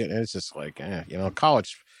question, and it's just like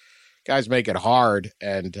college guys make it hard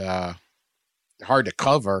and hard to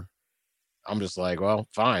cover. I'm just like, well,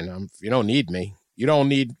 fine. You don't need me. You don't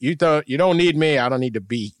need me. I don't need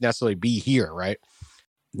to necessarily be here, right?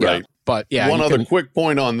 Right. Yeah. But yeah, one other quick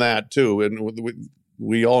point on that too, and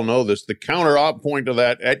we all know this. The counter op point to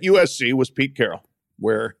that at USC was Pete Carroll,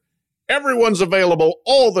 where everyone's available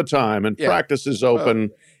all the time and practice is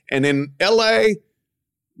open. And in LA,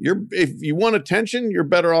 if you want attention, you're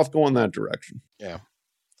better off going that direction. Yeah.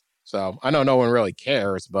 So I know no one really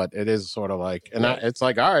cares, but it is sort of like, and it's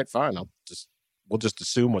like, all right, fine. We'll just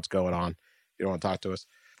assume what's going on. You don't want to talk to us.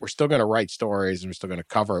 We're still going to write stories and we're still going to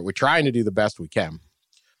cover it. We're trying to do the best we can,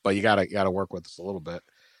 but you got to work with us a little bit.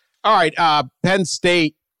 All right. Penn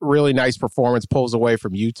State, really nice performance, pulls away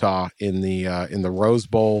from Utah in the Rose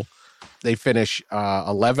Bowl. They finish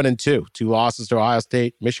 11-2, 2 losses to Ohio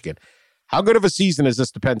State, Michigan. How good of a season is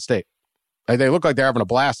this to Penn State? They look like they're having a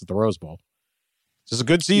blast at the Rose Bowl. Is this a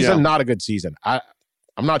good season? Yeah. Not a good season. I'm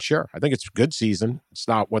not sure. I think it's a good season. It's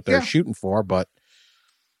not what they're shooting for, but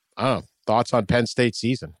I don't know. Thoughts on Penn State's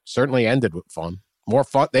season? Certainly ended with fun. More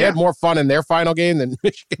fun. They had more fun in their final game than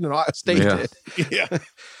Michigan and Ohio State did. Yeah.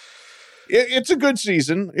 It's a good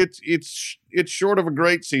season. It's short of a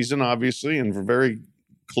great season, obviously, and for very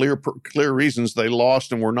clear reasons. They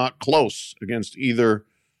lost and were not close against either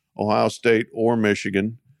Ohio State or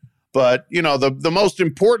Michigan. But, the most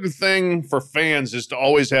important thing for fans is to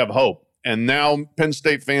always have hope. And now Penn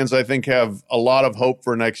State fans, I think, have a lot of hope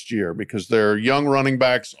for next year because their young running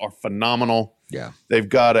backs are phenomenal. Yeah. They've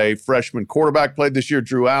got a freshman quarterback played this year,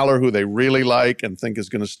 Drew Aller, who they really like and think is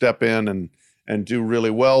going to step in and do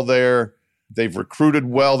really well there. They've recruited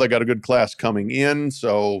well. They got a good class coming in.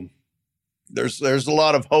 So there's a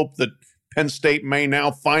lot of hope that Penn State may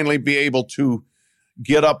now finally be able to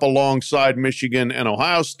get up alongside Michigan and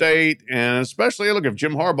Ohio State. And especially, look, if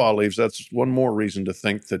Jim Harbaugh leaves, that's one more reason to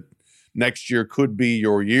think that next year could be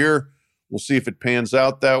your year. We'll see if it pans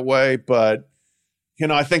out that way. But,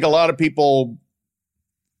 I think a lot of people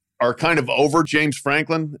are kind of over James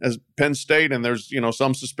Franklin as Penn State, and there's,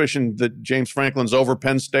 some suspicion that James Franklin's over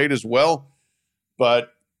Penn State as well.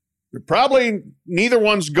 But probably neither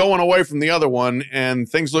one's going away from the other one, and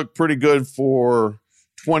things look pretty good for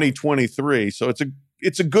 2023. So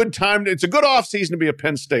it's a good time. It's a good offseason to be a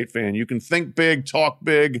Penn State fan. You can think big, talk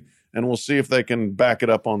big, and we'll see if they can back it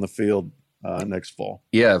up on the field next fall.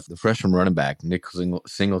 Yeah, the freshman running back, Nick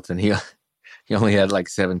Singleton, he only had like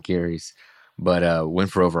 7 carries, but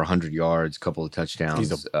went for over 100 yards, a couple of touchdowns.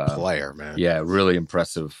 He's a player, man. Yeah, really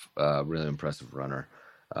impressive runner.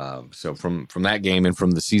 So from that game and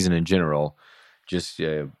from the season in general, just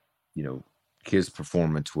his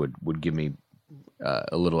performance would give me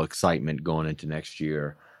a little excitement going into next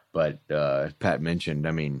year. But as Pat mentioned,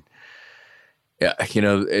 I mean, yeah,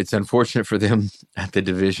 it's unfortunate for them at the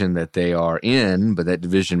division that they are in, but that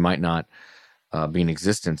division might not be in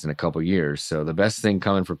existence in a couple years. So the best thing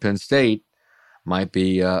coming for Penn State might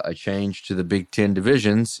be a change to the Big Ten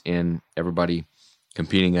divisions and everybody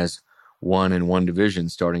competing as one in one division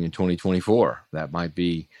starting in 2024.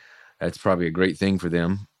 That's probably a great thing for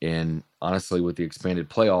them. And honestly, with the expanded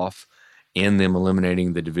playoff and them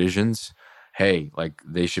eliminating the divisions, hey, like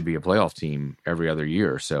they should be a playoff team every other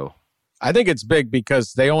year. So I think it's big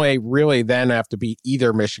because they only really then have to beat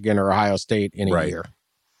either Michigan or Ohio State in a year.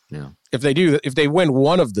 Yeah. If they win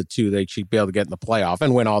one of the two, they should be able to get in the playoff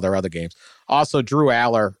and win all their other games. Also, Drew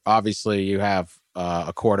Aller, obviously you have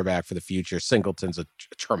a quarterback for the future. Singleton's a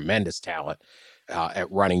tremendous talent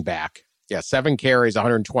at running back. Yeah, 7 carries,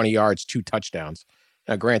 120 yards, 2 touchdowns.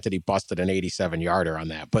 Now, granted, he busted an 87-yarder on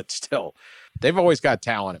that, but still, they've always got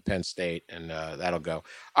talent at Penn State, and that'll go.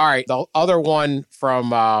 All right, the other one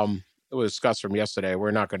from it was discussed from yesterday.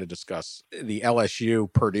 We're not going to discuss the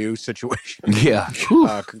LSU Purdue situation. Yeah.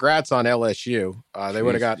 Congrats on LSU. They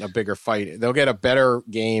would have gotten a bigger fight. They'll get a better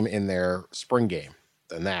game in their spring game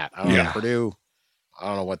than that. I don't know. Purdue, I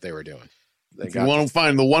don't know what they were doing. You want to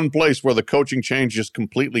find the one place where the coaching change just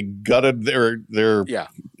completely gutted their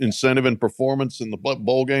incentive and performance in the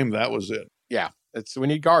bowl game, that was it. Yeah. We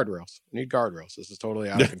need guardrails. This is totally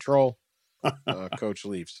out of control. Coach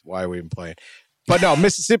leaves. Why are we even playing? But no,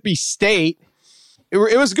 Mississippi State, it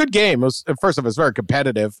was a good game. First of all, it was very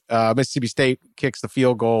competitive. Mississippi State kicks the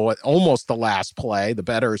field goal at almost the last play. The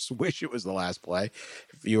bettors wish it was the last play.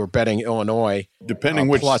 If you were betting Illinois, depending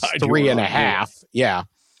which plus side 3.5, yeah.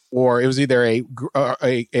 Or it was either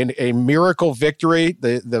a miracle victory,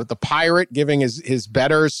 the Pirate giving his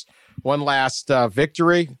bettors one last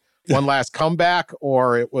victory, one last comeback,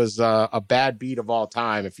 or it was a bad beat of all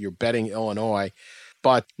time if you're betting Illinois.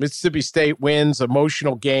 But Mississippi State wins,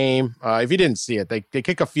 emotional game. If you didn't see it, they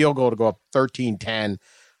kick a field goal to go up 13-10.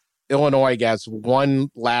 Illinois gets one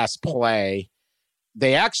last play.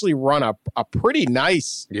 They actually run a pretty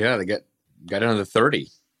nice. Yeah, they got down to 30.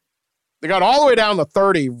 They got all the way down to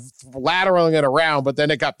 30, lateraling it around, but then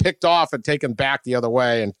it got picked off and taken back the other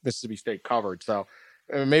way, and Mississippi State covered. So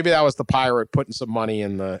maybe that was the Pirate putting some money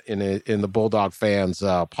in the Bulldog fans'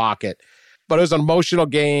 pocket. But it was an emotional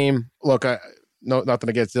game. Look, nothing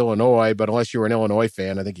against Illinois, but unless you were an Illinois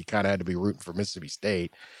fan, I think you kind of had to be rooting for Mississippi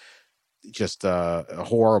State. Just a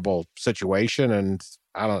horrible situation, and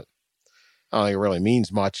I don't think it really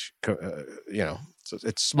means much.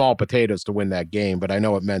 It's small potatoes to win that game, but I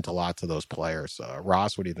know it meant a lot to those players.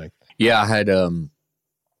 Ross, what do you think? Yeah, I had,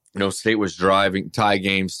 State was driving, tie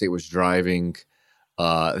game, State was driving.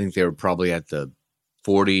 I think they were probably at the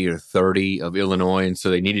 40 or 30 of Illinois, and so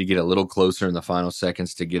they needed to get a little closer in the final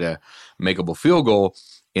seconds to get a makeable field goal,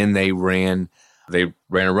 and they ran a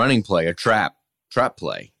running play, a trap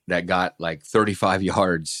play that got like 35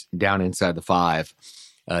 yards down inside the 5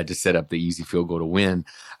 to set up the easy field goal to win.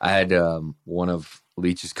 I had one of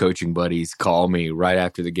Leach's coaching buddies call me right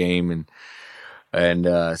after the game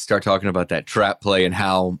and start talking about that trap play and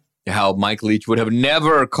how Mike Leach would have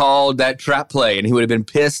never called that trap play, and he would have been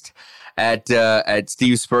pissed at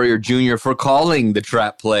Steve Spurrier Jr. for calling the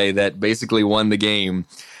trap play that basically won the game.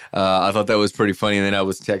 I thought that was pretty funny, and then I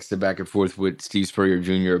was texted back and forth with Steve Spurrier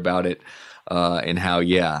Jr. about it and how,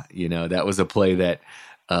 that was a play that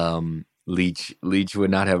Leach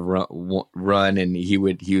would not have run, and he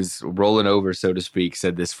was rolling over, so to speak,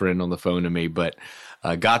 said this friend on the phone to me, but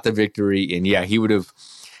got the victory, and he would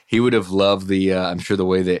have loved the I'm sure the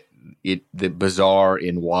way that the bizarre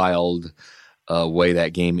and wild way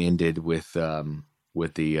that game ended with the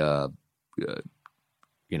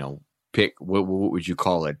pick. What would you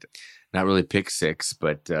call it? Not really pick six,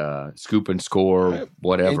 but scoop and score,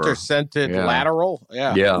 whatever. Intercepted lateral.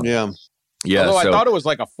 Yeah. Yeah. Yeah, Although I thought it was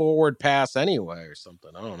like a forward pass anyway or something.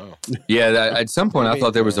 I don't know. Yeah, at some point I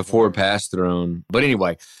thought there was a forward pass thrown. But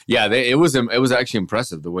anyway, yeah, it was actually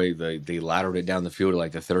impressive the way they lateraled it down the field to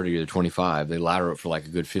like the 30 or the 25. They lateraled it for like a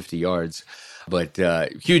good 50 yards. But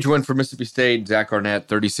huge win for Mississippi State. Zach Arnett,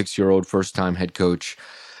 36-year-old, first-time head coach.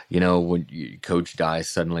 You know, when your coach dies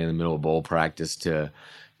suddenly in the middle of bowl practice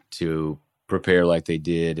to prepare like they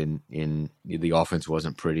did, and the offense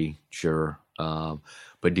wasn't pretty, sure.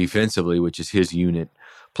 But defensively, which is his unit,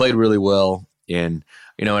 played really well. And,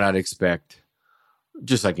 you know, and I'd expect,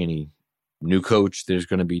 just like any new coach, there's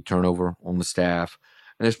going to be turnover on the staff.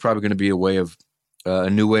 And there's probably going to be a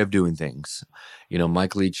new way of doing things. You know,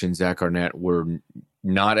 Mike Leach and Zach Arnett were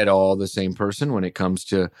not at all the same person when it comes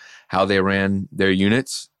to how they ran their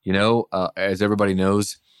units. You know, as everybody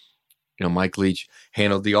knows, you know, Mike Leach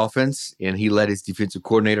handled the offense, and he let his defensive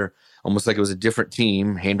coordinator, almost like it was a different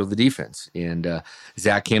team, handle the defense. And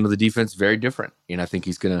Zach handled the defense very different. And I think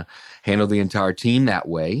he's going to handle the entire team that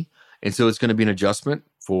way. And so it's going to be an adjustment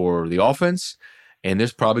for the offense. And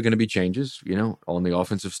there's probably going to be changes, you know, on the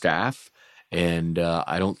offensive staff. And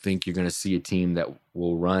I don't think you're going to see a team that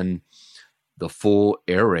will run the full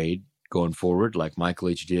air raid going forward like Mike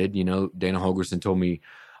Leach did. You know, Dana Holgorsen told me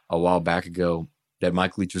a while back ago that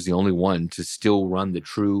Mike Leach was the only one to still run the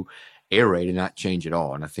true air raid and not change at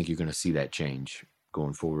all. And I think you're going to see that change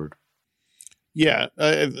going forward. Yeah.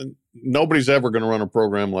 Nobody's ever going to run a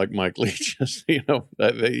program like Mike Leach. You know,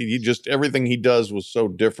 everything he does was so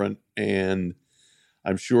different. And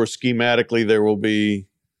I'm sure schematically there will be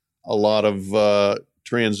a lot of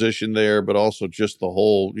transition there, but also just the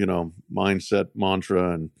whole, you know, mindset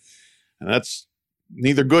mantra. And that's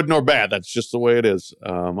neither good nor bad. That's just the way it is.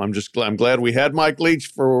 I'm glad we had Mike Leach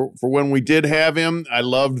for when we did have him. I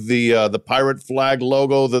loved the pirate flag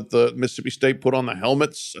logo that the Mississippi State put on the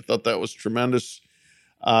helmets. I thought that was tremendous.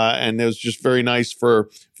 And it was just very nice for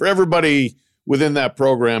everybody within that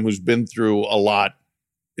program who's been through a lot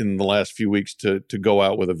in the last few weeks to go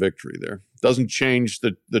out with a victory there. Doesn't change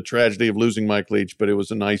the tragedy of losing Mike Leach, but it was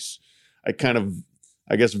a nice, I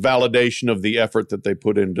guess, validation of the effort that they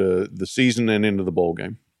put into the season and into the bowl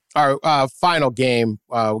game. All right, final game.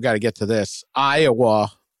 We got to get to this.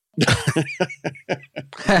 Iowa. You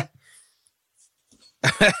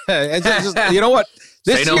know what?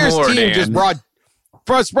 This year's team Dan. Just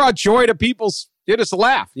brought joy to people's. You just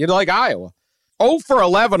laugh. You like Iowa. 0 for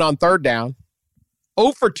 11 on third down.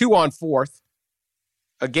 0 for 2 on fourth.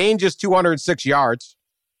 A gain just 206 yards.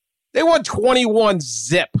 They won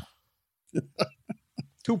 21-zip.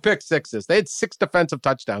 2 pick sixes. They had 6 defensive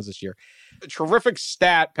touchdowns this year. A terrific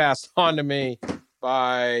stat passed on to me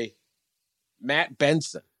by Matt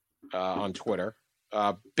Benson on Twitter.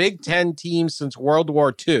 Big Ten teams since World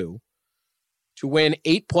War II to win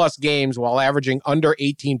 8+ games while averaging under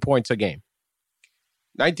 18 points a game.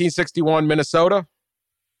 1961 Minnesota,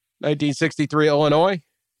 1963 Illinois,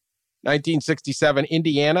 1967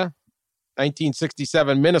 Indiana,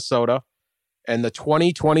 1967 Minnesota, and the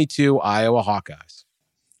 2022 Iowa Hawkeyes.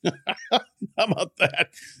 How about that?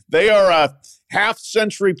 They are a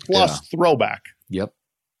half-century plus throwback. Yep.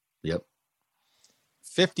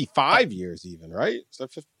 55 years even, right? Is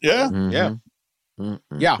that 50? Yeah. Mm-hmm. Yeah.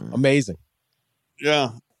 Mm-hmm. Yeah, amazing. Yeah.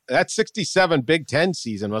 That 67 Big Ten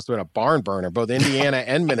season must have been a barn burner, both Indiana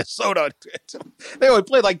and Minnesota. They only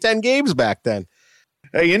played like 10 games back then.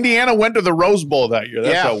 Hey, Indiana went to the Rose Bowl that year.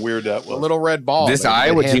 That's how weird that was. A little red ball. This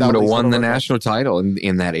Iowa team would have won the national title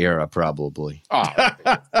in that era, probably. Oh,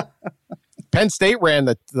 Penn State ran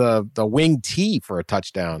the wing T for a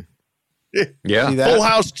touchdown. Yeah, full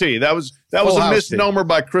house T. That was a misnomer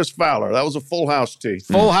by Chris Fowler. That was a full house T.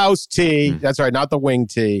 Full house T. That's right, not the wing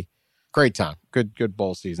T. Great time. Good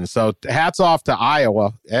bowl season. So hats off to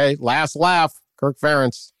Iowa. Hey, last laugh, Kirk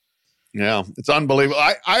Ferentz. Yeah, it's unbelievable.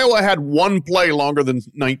 Iowa had one play longer than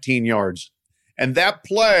 19 yards. And that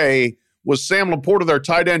play was Sam Laporta, their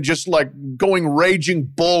tight end, just like going raging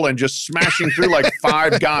bull and just smashing through like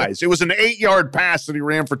 5 guys. It was an 8-yard pass that he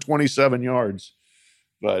ran for 27 yards.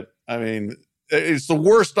 But, I mean, it's the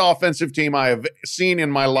worst offensive team I have seen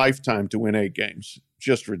in my lifetime to win 8 games.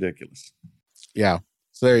 Just ridiculous. Yeah.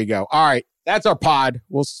 So there you go. All right. That's our pod.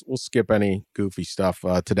 We'll skip any goofy stuff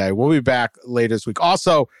today. We'll be back later this week.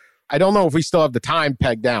 Also, I don't know if we still have the time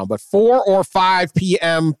pegged down, but 4 or 5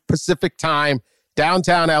 p.m. Pacific time,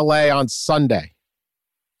 downtown LA on Sunday.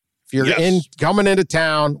 If you're coming into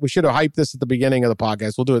town, we should have hyped this at the beginning of the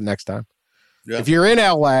podcast. We'll do it next time. Yeah. If you're in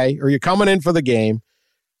LA or you're coming in for the game,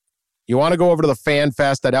 you want to go over to the Fan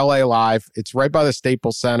Fest at LA Live. It's right by the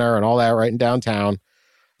Staples Center and all that, right in downtown.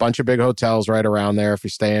 Bunch of big hotels right around there if you're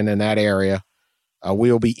staying in that area.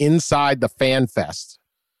 We will be inside the Fan Fest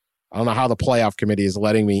I don't know how the playoff committee is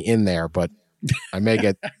letting me in there, but I may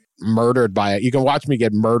get murdered by it. You can watch me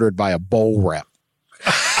get murdered by a bowl rep.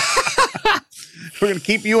 We're going to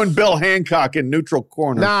keep you and Bill Hancock in neutral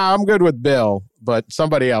corner. Nah, I'm good with Bill, but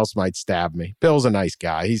somebody else might stab me. Bill's a nice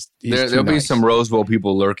guy. There'll be some Rose Bowl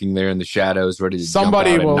people lurking there in the shadows, ready to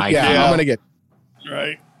somebody jump out will. and knife Yeah, you. I'm going to get.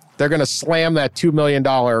 Right. They're going to slam that $2 million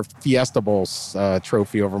Fiesta Bowl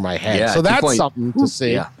trophy over my head. Yeah, so that's something to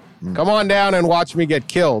see. Yeah. Come on down and watch me get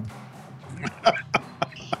killed.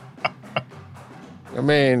 I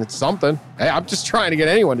mean, it's something. Hey, I'm just trying to get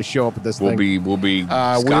anyone to show up at this thing. We'll be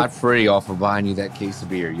scot-free off of buying you that case of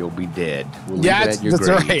beer. You'll be dead. We'll leave it at your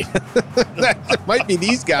that's grave. right. It might be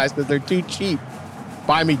these guys because they're too cheap.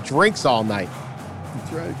 Buy me drinks all night.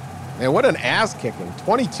 That's right. Man, what an ass kicking.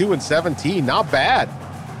 22-17. Not bad.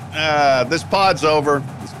 This pod's over.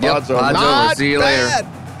 This pod's over. Pod's Not over. See you bad.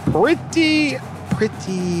 later.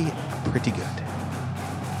 Pretty good.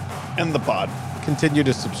 End the pod. Continue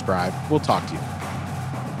to subscribe. We'll talk to you.